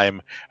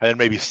time. And then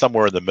maybe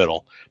somewhere in the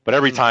middle. But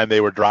every time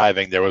they were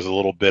driving, there was a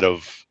little bit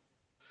of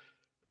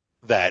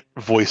that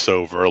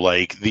voiceover.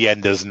 Like, the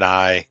end is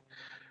nigh.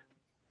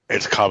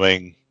 It's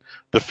coming.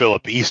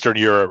 Eastern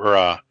Europe,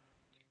 or,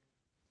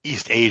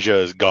 East Asia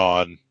is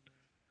gone.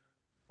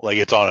 Like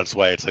it's on its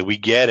way. It's like we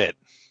get it.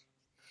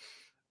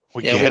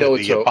 We get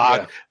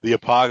it. The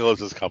apocalypse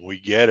has come. We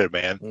get it,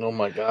 man. Oh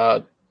my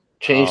god!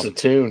 Change the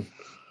tune.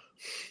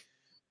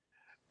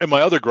 And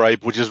my other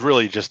gripe, which is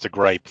really just a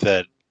gripe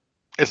that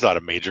it's not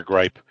a major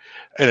gripe,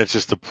 and it's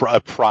just a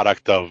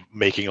product of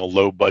making a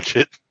low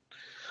budget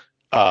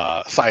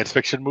science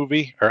fiction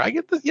movie. Or I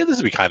get this. Yeah, this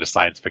would be kind of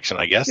science fiction,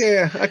 I guess.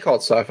 Yeah, I call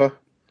it sci-fi.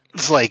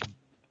 It's like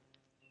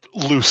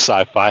loose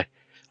sci-fi.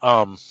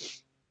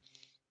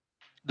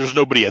 There's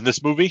nobody in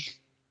this movie.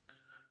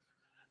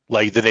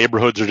 Like the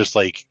neighborhoods are just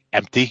like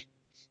empty,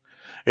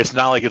 It's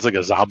not like it's like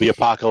a zombie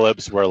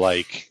apocalypse where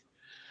like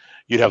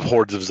you'd have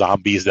hordes of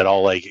zombies that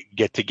all like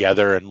get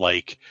together and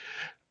like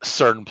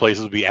certain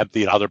places would be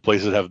empty and other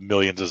places have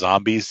millions of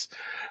zombies.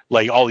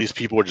 Like all these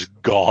people were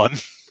just gone.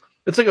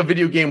 It's like a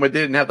video game where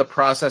they didn't have the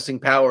processing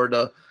power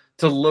to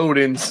load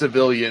in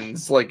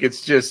civilians. Like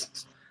it's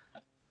just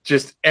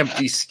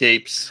empty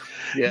scapes.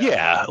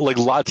 Yeah, like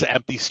lots of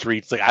empty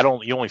streets. Like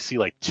you only see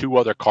like 2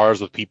 other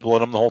cars with people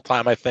in them the whole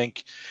time, I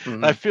think. Mm-hmm.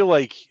 And I feel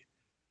like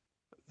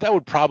that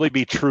would probably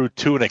be true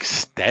to an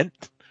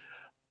extent.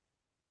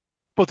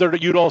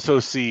 But you'd also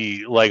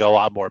see like a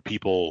lot more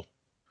people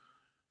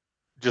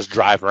just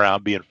drive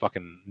around being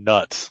fucking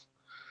nuts.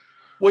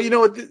 Well, you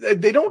know,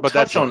 they don't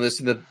touch on this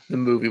in the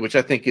movie, which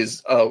I think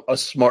is a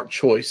smart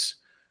choice.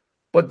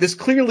 But this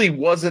clearly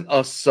wasn't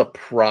a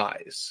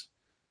surprise.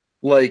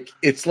 Like,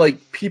 it's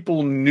like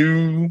people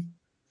knew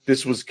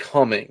this was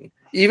coming,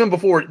 even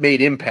before it made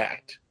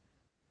impact.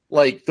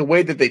 Like, the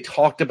way that they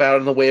talked about it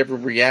and the way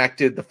everyone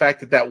reacted, the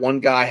fact that one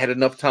guy had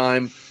enough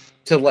time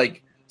to,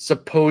 like,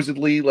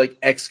 supposedly, like,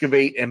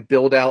 excavate and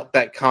build out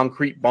that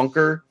concrete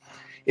bunker.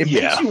 It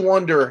makes you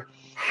wonder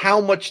how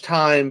much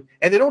time,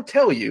 and they don't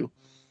tell you,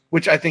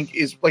 which I think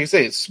is, like I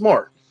say, it's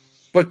smart,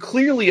 but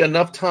clearly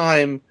enough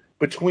time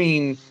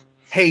between,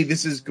 hey,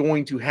 this is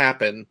going to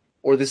happen,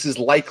 or this is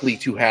likely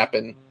to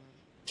happen,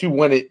 to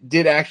when it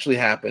did actually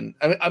happen.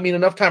 I mean,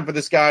 enough time for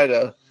this guy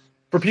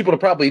for people to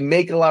probably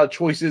make a lot of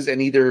choices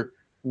and either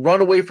run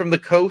away from the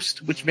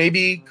coast, which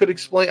maybe could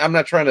explain. I'm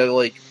not trying to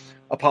like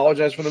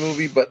apologize for the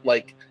movie, but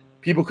like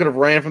people could have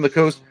ran from the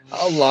coast.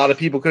 A lot of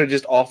people could have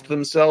just offed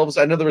themselves.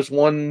 I know there was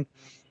one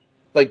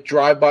like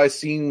drive-by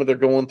scene where they're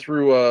going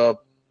through a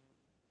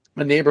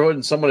neighborhood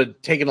and someone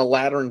had taken a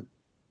ladder and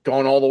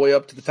gone all the way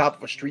up to the top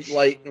of a street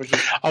light.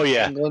 Oh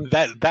yeah,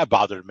 that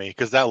bothered me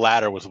because that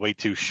ladder was way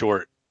too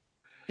short.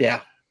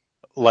 Yeah.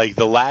 Like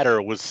the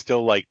ladder was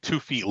still like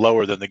 2 feet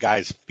lower than the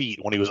guy's feet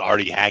when he was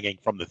already hanging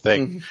from the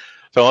thing. Mm-hmm.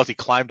 So unless he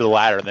climbed the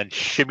ladder and then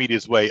shimmied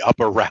his way up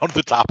around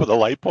the top of the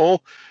light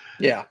pole,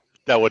 that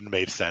wouldn't have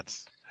made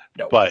sense.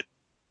 No. But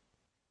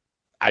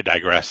I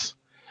digress.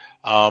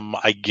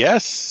 I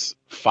guess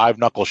 5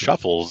 Knuckle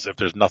Shuffles, if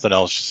there's nothing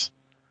else.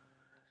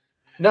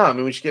 No, I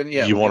mean we should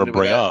get you want to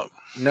bring up.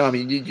 No, I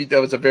mean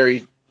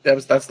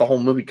that's the whole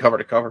movie cover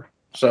to cover.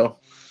 So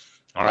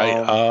all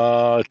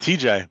right,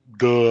 TJ.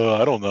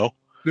 I don't know.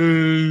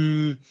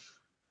 2,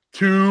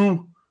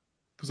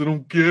 because I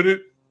don't get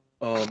it.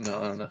 Oh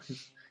no, I don't know.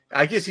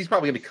 I guess he's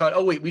probably going to cut.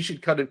 Oh wait, we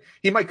should cut him.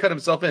 He might cut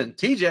himself in.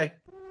 TJ.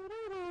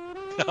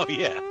 Oh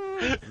yeah.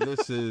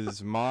 This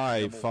is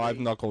my 5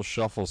 Knuckle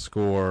Shuffle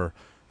score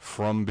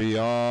from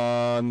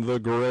Beyond the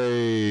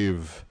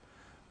Grave.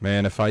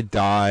 Man, if I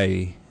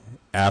die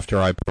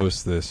after I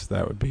post this,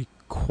 that would be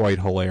quite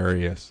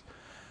hilarious.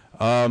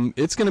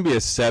 It's going to be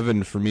a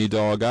 7 for me,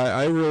 dog.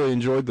 I really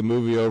enjoyed the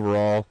movie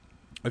overall.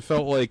 I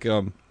felt like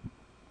it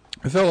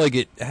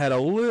had hit a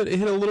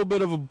little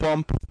bit of a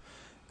bump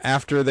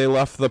after they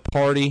left the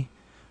party.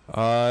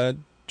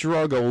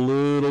 Drug a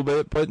little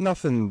bit, but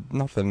nothing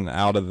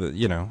out of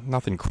the,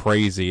 nothing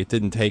crazy. It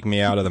didn't take me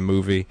out of the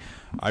movie.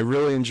 I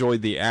really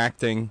enjoyed the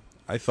acting.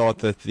 I thought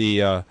that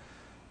the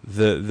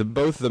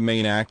both the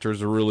main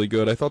actors are really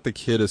good. I thought the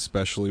kid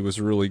especially was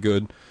really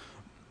good.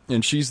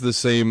 And she's the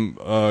same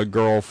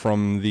girl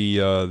from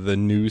the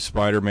new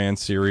Spider-Man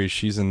series.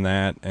 She's in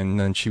that, and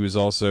then she was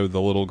also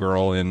the little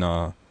girl in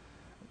The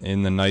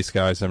Nice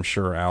Guys. I'm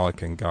sure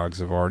Alec and Gogs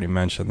have already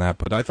mentioned that,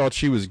 but I thought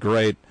she was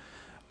great.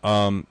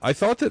 I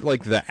thought that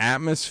like the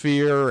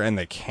atmosphere and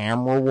the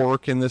camera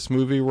work in this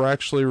movie were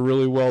actually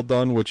really well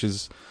done, which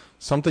is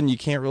something you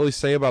can't really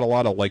say about a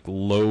lot of like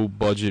low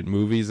budget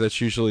movies.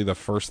 That's usually the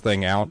first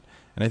thing out,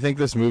 and I think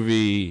this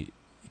movie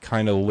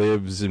kind of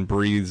lives and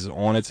breathes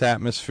on its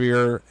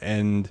atmosphere,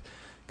 and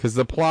because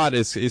the plot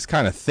is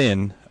kind of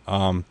thin,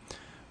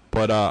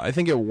 but I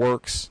think it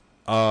works.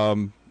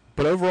 But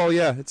overall,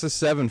 yeah, it's a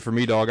 7 for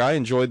me, dog. I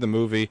enjoyed the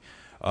movie.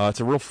 It's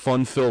a real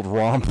fun-filled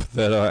romp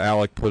that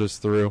Alec put us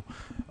through.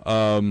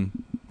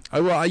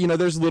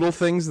 There's little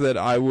things that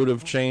I would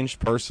have changed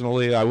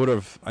personally.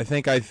 I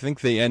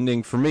think the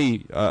ending for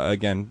me,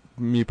 again,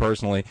 me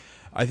personally,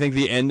 I think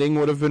the ending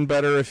would have been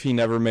better if he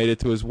never made it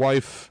to his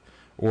wife,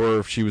 or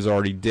if she was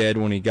already dead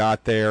when he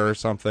got there or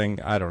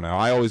something. I don't know.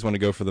 I always want to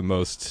go for the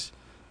most,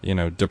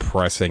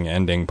 depressing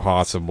ending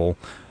possible.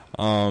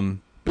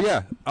 But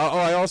yeah,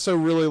 I also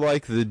really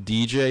like the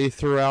DJ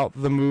throughout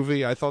the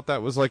movie. I thought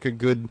that was like a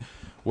good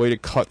way to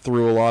cut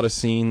through a lot of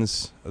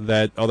scenes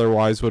that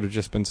otherwise would have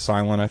just been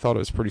silent. I thought it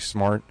was pretty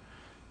smart.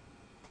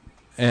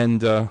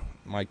 And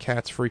my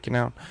cat's freaking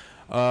out.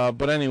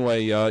 But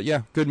anyway,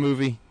 yeah, good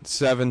movie.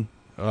 7.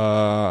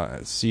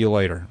 See you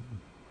later.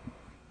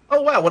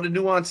 Oh wow, what a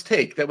nuanced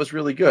take. That was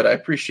really good. I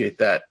appreciate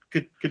that.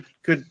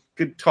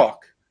 Good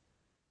talk.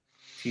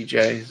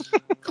 TJ's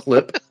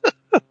clip.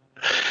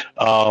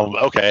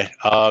 Okay.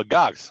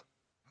 Gogs.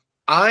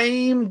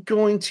 I'm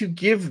going to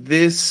give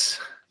this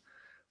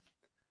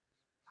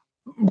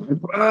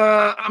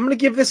I'm going to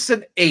give this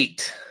an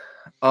 8.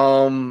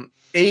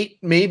 8,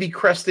 maybe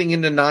cresting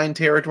into 9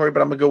 territory,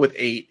 but I'm going to go with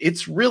 8.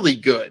 It's really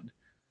good.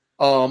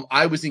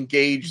 I was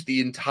engaged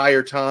the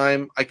entire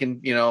time. I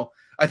think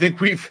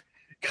we've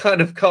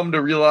kind of come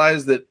to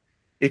realize that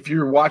if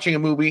you're watching a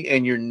movie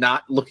and you're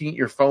not looking at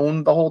your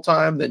phone the whole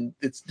time, then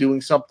it's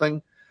doing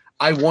something.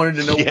 I wanted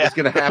to know what was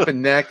going to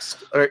happen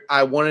next. Or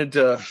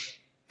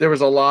there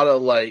was a lot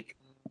of like,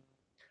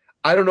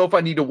 I don't know if I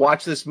need to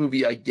watch this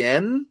movie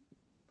again.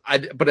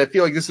 But I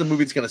feel like this is a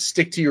movie that's going to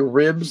stick to your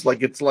ribs.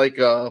 Like it's like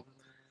a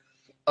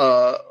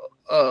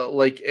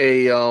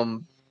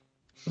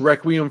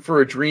Requiem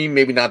for a Dream.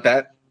 Maybe not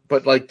that,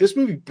 but like this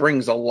movie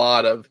brings a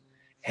lot of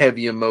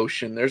heavy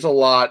emotion. There's a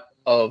lot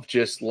of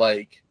just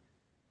like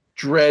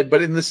dread,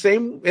 but in the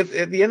same, at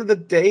the end of the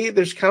day,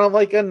 there's kind of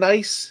like a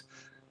nice,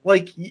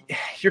 like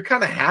you're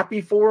kind of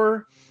happy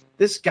for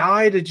this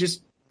guy to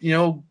just,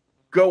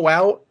 go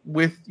out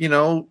with,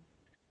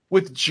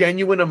 with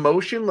genuine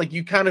emotion. Like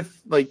you kind of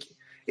like,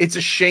 it's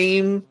a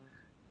shame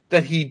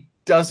that he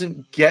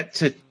doesn't get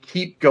to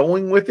keep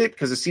going with it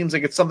because it seems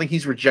like it's something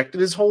he's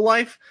rejected his whole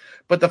life.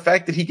 But the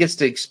fact that he gets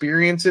to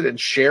experience it and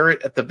share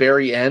it at the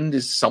very end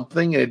is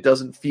something, and it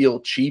doesn't feel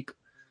cheap.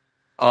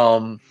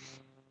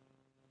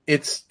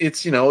 It's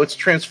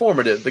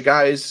transformative. The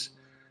guys,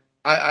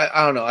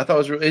 I don't know. I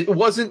thought it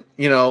wasn't,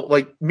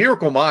 like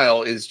Miracle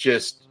Mile is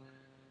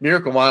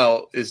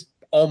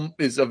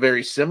a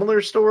very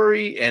similar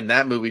story, and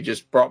that movie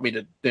just brought me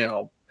to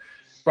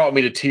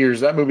tears.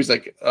 That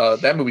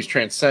movie's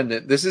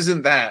transcendent. This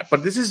isn't that,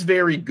 but this is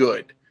very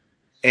good.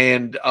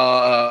 And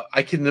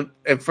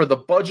and for the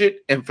budget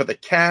and for the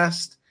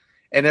cast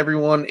and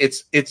everyone,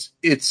 it's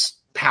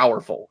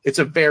powerful. It's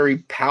a very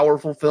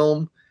powerful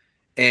film,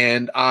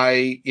 and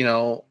I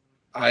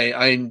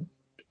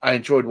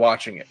enjoyed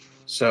watching it.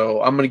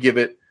 So I'm going to give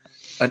it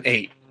an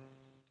 8.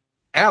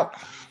 Al.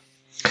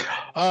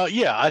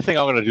 Yeah, I think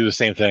I'm going to do the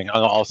same thing.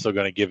 I'm also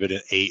going to give it an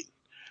 8.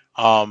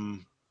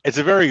 It's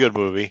a very good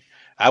movie.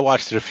 I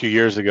watched it a few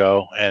years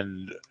ago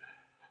and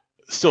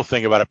still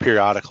think about it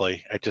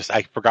periodically.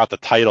 I forgot the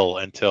title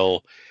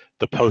until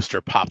the poster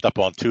popped up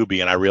on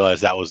Tubi, and I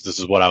realized this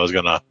is what I was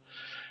gonna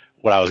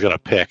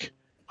pick.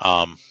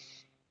 But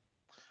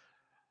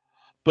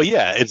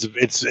yeah,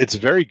 it's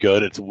very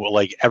good. It's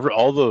like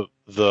everybody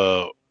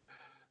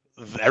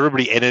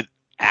in it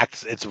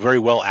acts. It's very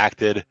well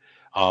acted.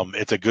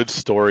 It's a good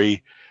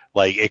story.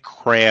 Like it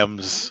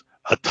crams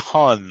a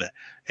ton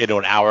into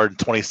an hour and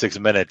 26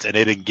 minutes, and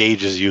it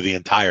engages you the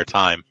entire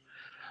time.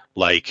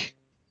 Like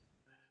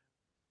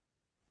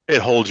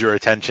it holds your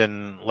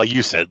attention, like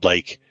you said,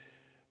 like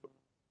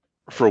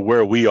for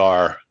where we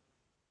are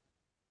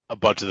a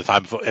bunch of the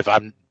time. If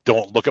I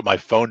don't look at my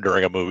phone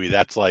during a movie,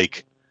 that's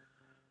like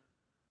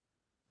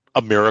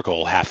a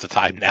miracle half the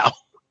time now.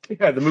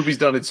 Yeah, the movie's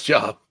done its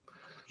job.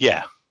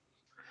 Yeah.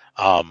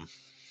 But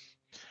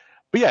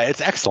yeah,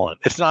 it's excellent.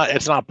 It's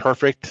not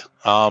perfect.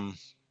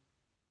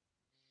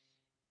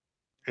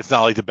 It's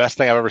not like the best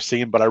thing I've ever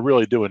seen, but I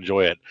really do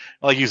enjoy it.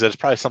 Like you said, it's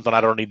probably something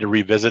I don't need to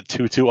revisit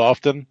too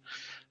often.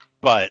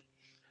 But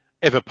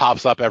if it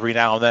pops up every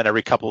now and then,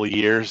 every couple of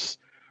years,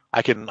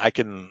 I can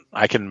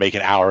make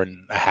an hour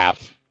and a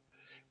half,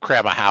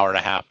 cram an hour and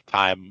a half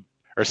time,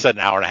 or set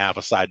an hour and a half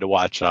aside to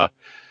watch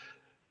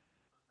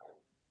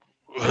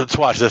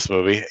this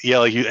movie. Yeah,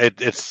 like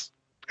it's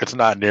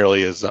not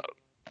nearly as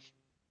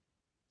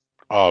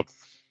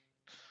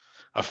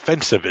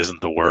offensive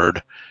isn't the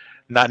word.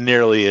 Not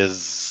nearly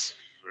as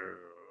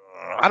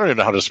I don't even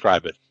know how to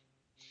describe it.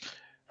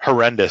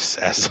 Horrendous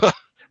as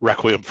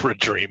Requiem for a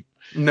Dream.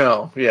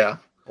 No, yeah.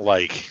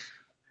 Like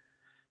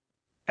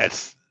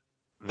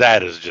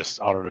that is just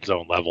on its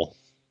own level.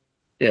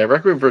 Yeah,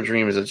 Requiem for a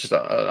Dream is just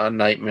a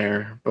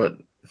nightmare, but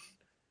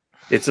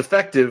it's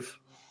effective.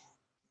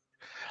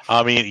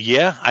 I mean,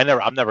 yeah,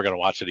 I'm never gonna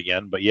watch it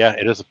again, but yeah,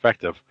 it is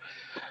effective.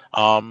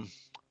 But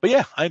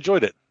yeah, I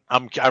enjoyed it.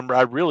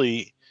 I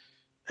really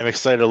am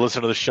excited to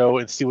listen to the show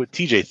and see what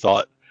TJ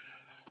thought.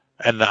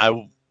 And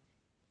I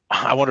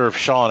wonder if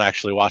Sean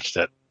actually watched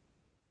it.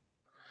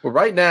 Well,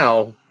 right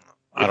now,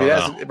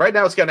 right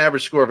now it's got an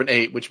average score of an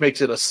 8, which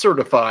makes it a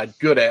certified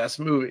good ass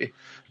movie.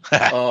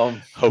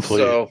 Hopefully,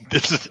 hopefully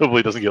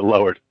it doesn't get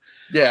lowered.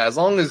 Yeah, as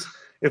long as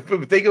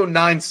if they go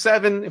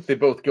 9-7, if they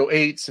both go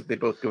 8s, if they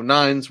both go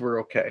 9s,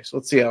 we're okay. So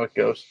let's see how it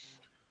goes.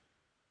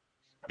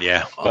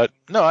 Yeah, but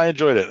no, I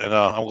enjoyed it, and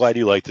I'm glad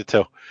you liked it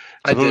too.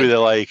 It's a movie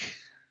that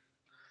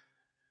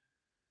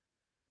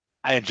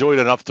I enjoyed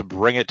enough to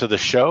bring it to the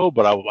show,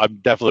 but I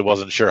definitely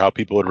wasn't sure how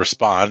people would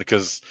respond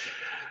because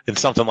in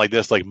something like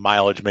this, like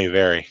mileage may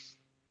vary.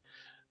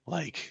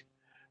 Like,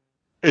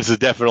 it's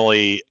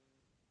definitely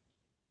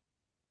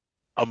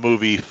a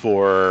movie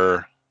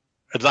for.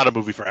 It's not a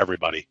movie for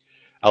everybody.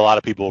 A lot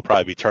of people will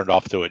probably be turned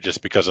off to it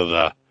just because of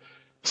the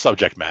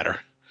subject matter.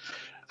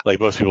 Like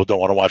most people don't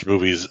want to watch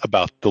movies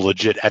about the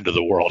legit end of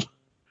the world.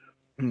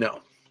 No,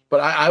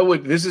 but I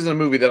would. This is a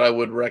movie that I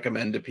would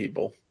recommend to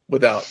people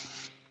without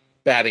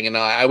batting an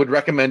eye. I would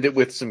recommend it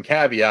with some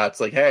caveats,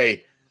 like,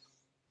 "Hey,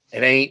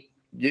 it ain't.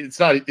 It's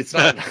not. It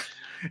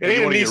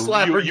ain't a knee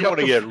slapper. You want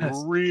to get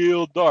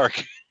real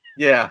dark.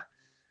 Yeah,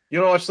 you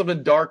want to watch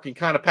something dark and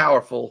kind of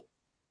powerful.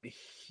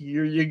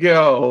 Here you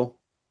go."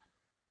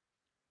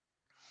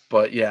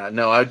 But yeah,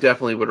 no, I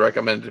definitely would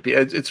recommend it.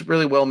 It's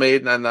really well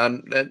made, and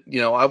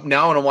now I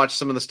want to watch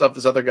some of the stuff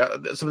some of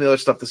the other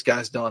stuff this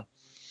guy's done.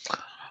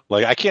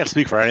 Like, I can't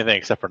speak for anything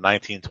except for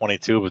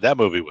 1922, but that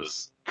movie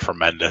was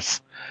tremendous.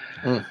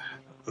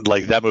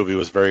 Like, that movie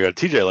was very good.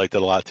 TJ liked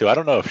it a lot too. I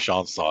don't know if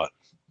Sean saw it.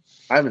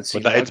 I haven't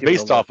seen it. It's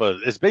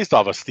based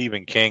off a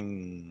Stephen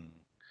King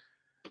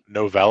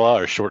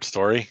novella or short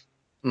story.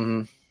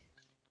 Mm-hmm.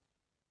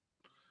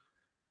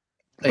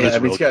 But it's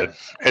real good.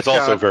 It's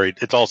also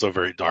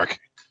very dark.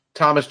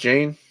 Thomas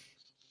Jane.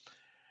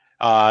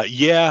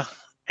 Yeah,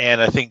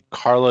 and I think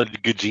Carla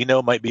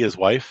Gugino might be his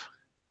wife.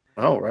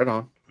 Oh, right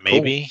on.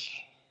 Maybe. Cool.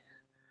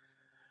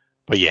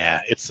 But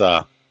yeah, it's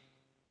good,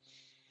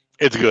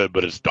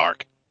 but it's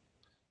dark.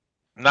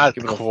 Not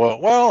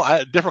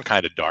different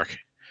kind of dark.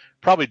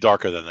 Probably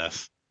darker than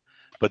this,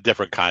 but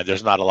different kind.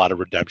 There's not a lot of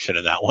redemption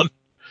in that one.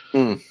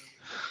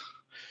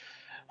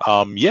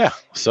 Yeah.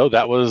 So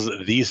that was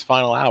These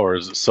Final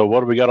Hours. So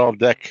what do we got on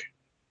deck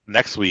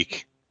next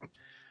week?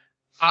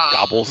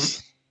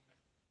 Gobbles.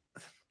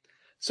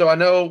 So I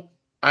know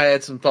I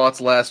had some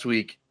thoughts last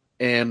week,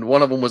 and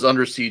one of them was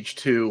Under Siege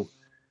 2.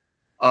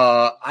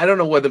 I don't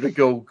know whether to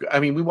go. I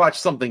mean, we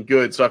watched something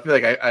good, so I feel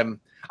like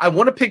I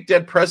want to pick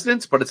Dead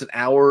Presidents, but it's an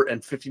hour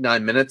and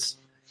 59 minutes,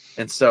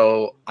 and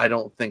so I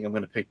don't think I'm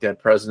going to pick Dead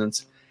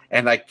Presidents.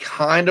 And I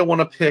kind of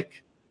want to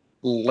pick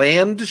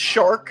Land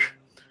Shark,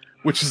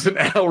 which is an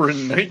hour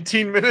and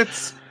 19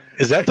 minutes.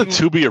 Is that the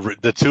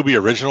Tubi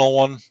original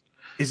one?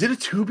 Is it a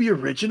Tubi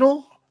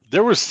original?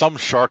 There was some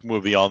shark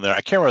movie on there.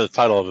 I can't remember the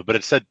title of it, but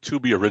it said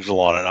Tubi original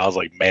on it, and I was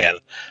like, man,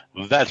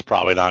 that's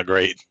probably not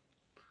great.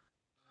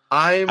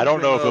 I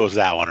don't know if it was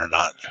that one or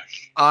not.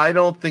 I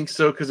don't think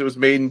so, because it was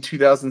made in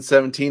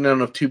 2017. I don't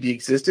know if Tubi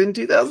existed in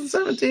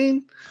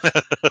 2017.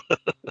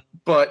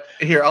 But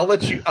here, I'll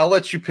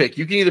let you pick.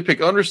 You can either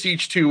pick Under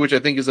Siege 2, which I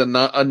think is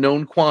a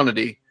known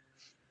quantity,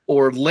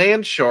 or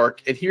Land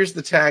Shark. And here's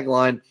the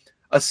tagline: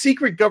 a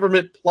secret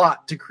government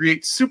plot to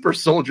create super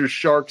soldier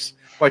sharks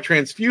by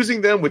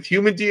transfusing them with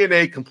human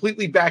DNA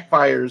completely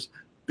backfires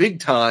big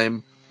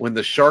time when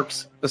the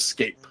sharks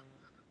escape.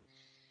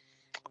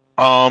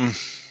 I'm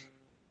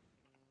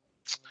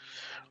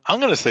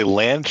going to say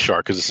Land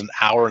Shark because it's an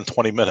hour and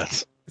 20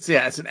 minutes.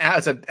 Yeah, it's an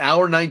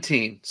hour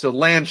 19. So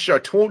Land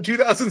Shark,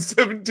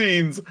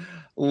 2017's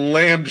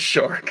Land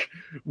Shark,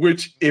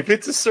 which if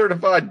it's a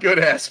certified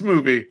good-ass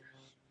movie,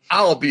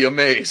 I'll be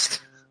amazed.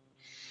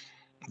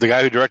 The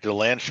guy who directed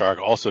Land Shark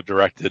also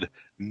directed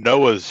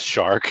Noah's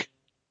Shark.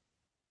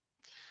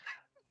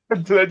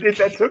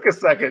 That took a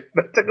second.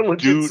 That took a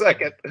legit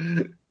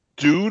second.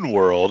 Dune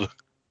World.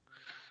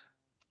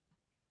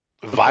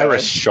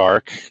 Virus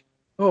Shark.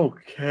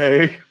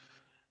 Okay.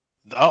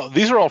 Oh,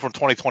 these are all from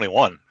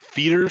 2021.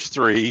 Feeders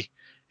 3,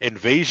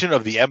 Invasion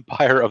of the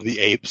Empire of the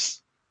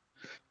Apes,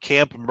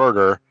 Camp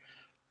Murder,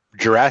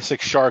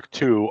 Jurassic Shark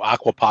 2,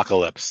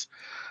 Aquapocalypse.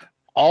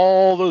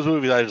 All those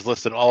movies I just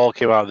listed all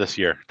came out this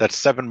year. That's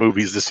 7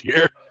 movies this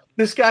year.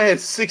 This guy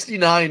has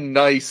 69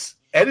 nice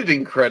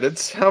editing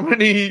credits. How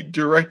many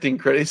directing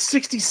credits?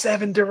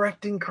 67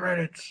 directing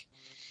credits.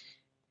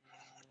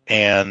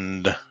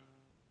 And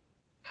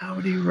how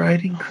many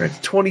writing credits?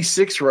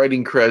 26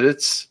 writing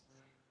credits,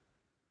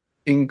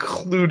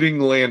 including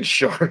Land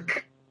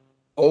Shark.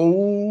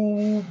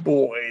 Oh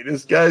boy,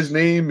 this guy's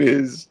name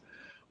is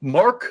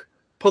Mark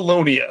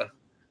Polonia.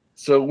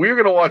 So we're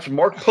going to watch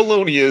Mark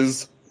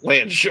Polonia's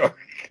Land Shark.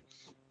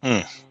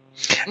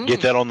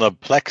 Get that on the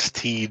Plex,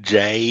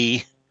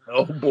 TJ.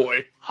 Oh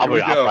boy.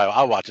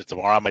 I'll watch it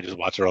tomorrow. I might just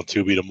watch it on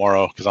Tubi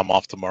tomorrow because I'm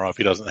off tomorrow if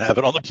he doesn't have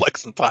it on the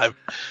Plex in time.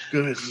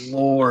 Good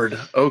Lord.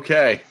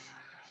 Okay.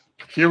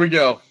 Here we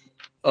go.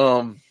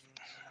 Fun.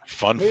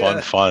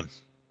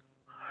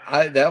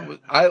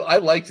 I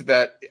liked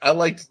that. I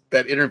liked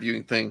that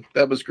interviewing thing.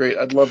 That was great.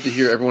 I'd love to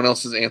hear everyone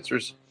else's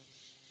answers.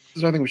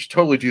 So I think we should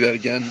totally do that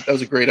again. That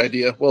was a great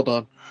idea. Well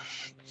done.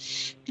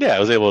 Yeah, I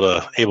was able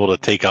to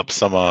take up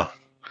some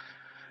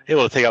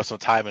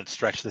time and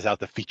stretch this out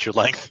to feature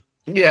length.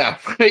 Yeah,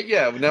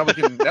 yeah. Now we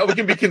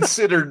can be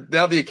considered.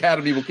 Now the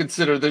Academy will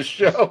consider this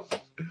show.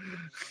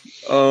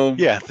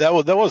 Yeah, that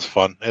was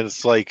fun. And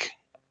it's like,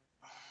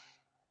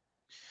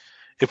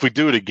 if we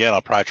do it again,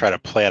 I'll probably try to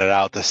plan it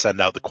out to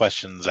send out the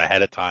questions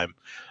ahead of time,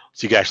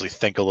 so you can actually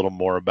think a little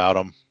more about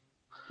them.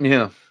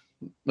 Yeah,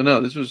 but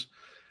no, this was.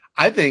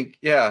 I think,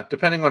 yeah.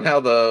 Depending on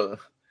how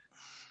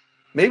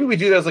maybe we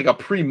do that as like a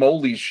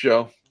pre-Moley's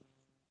show.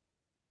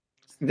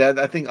 That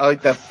I think I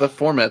like that. That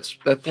format's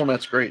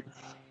great.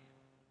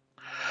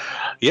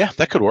 Yeah,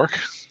 that could work.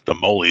 The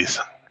Moleys.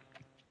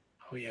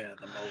 Oh yeah,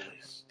 the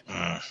Moleys.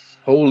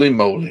 Holy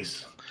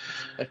moleys!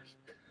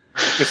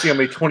 Let's see how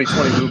many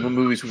 2020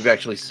 movies we've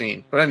actually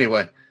seen. But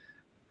anyway,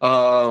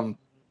 good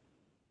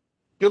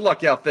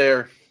luck out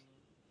there.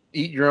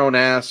 Eat your own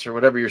ass or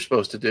whatever you're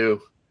supposed to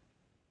do.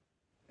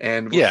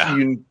 And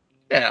we'll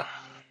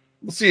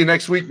see you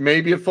next week,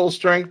 maybe at full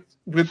strength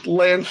with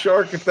Land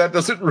Shark, if that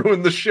doesn't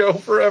ruin the show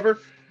forever.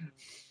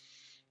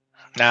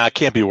 Nah, it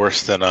can't be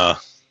worse than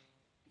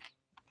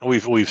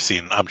we've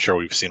seen. I'm sure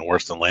we've seen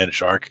worse than Land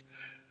Shark.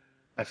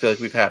 I feel like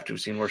we've have to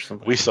have seen worse than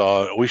We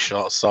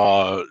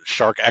saw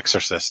Shark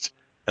Exorcist,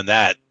 and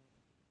that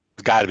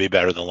got to be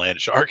better than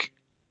Land Shark.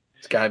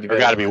 It's got to be Or better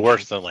got to than be Land worse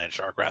Shark. than Land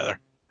Shark, rather.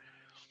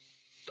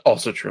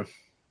 Also true.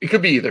 It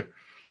could be either.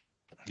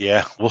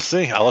 Yeah, we'll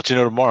see. I'll let you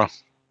know tomorrow.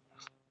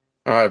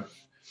 All right.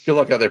 Good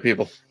luck out there,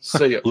 people.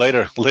 See ya.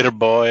 Later,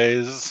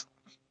 boys.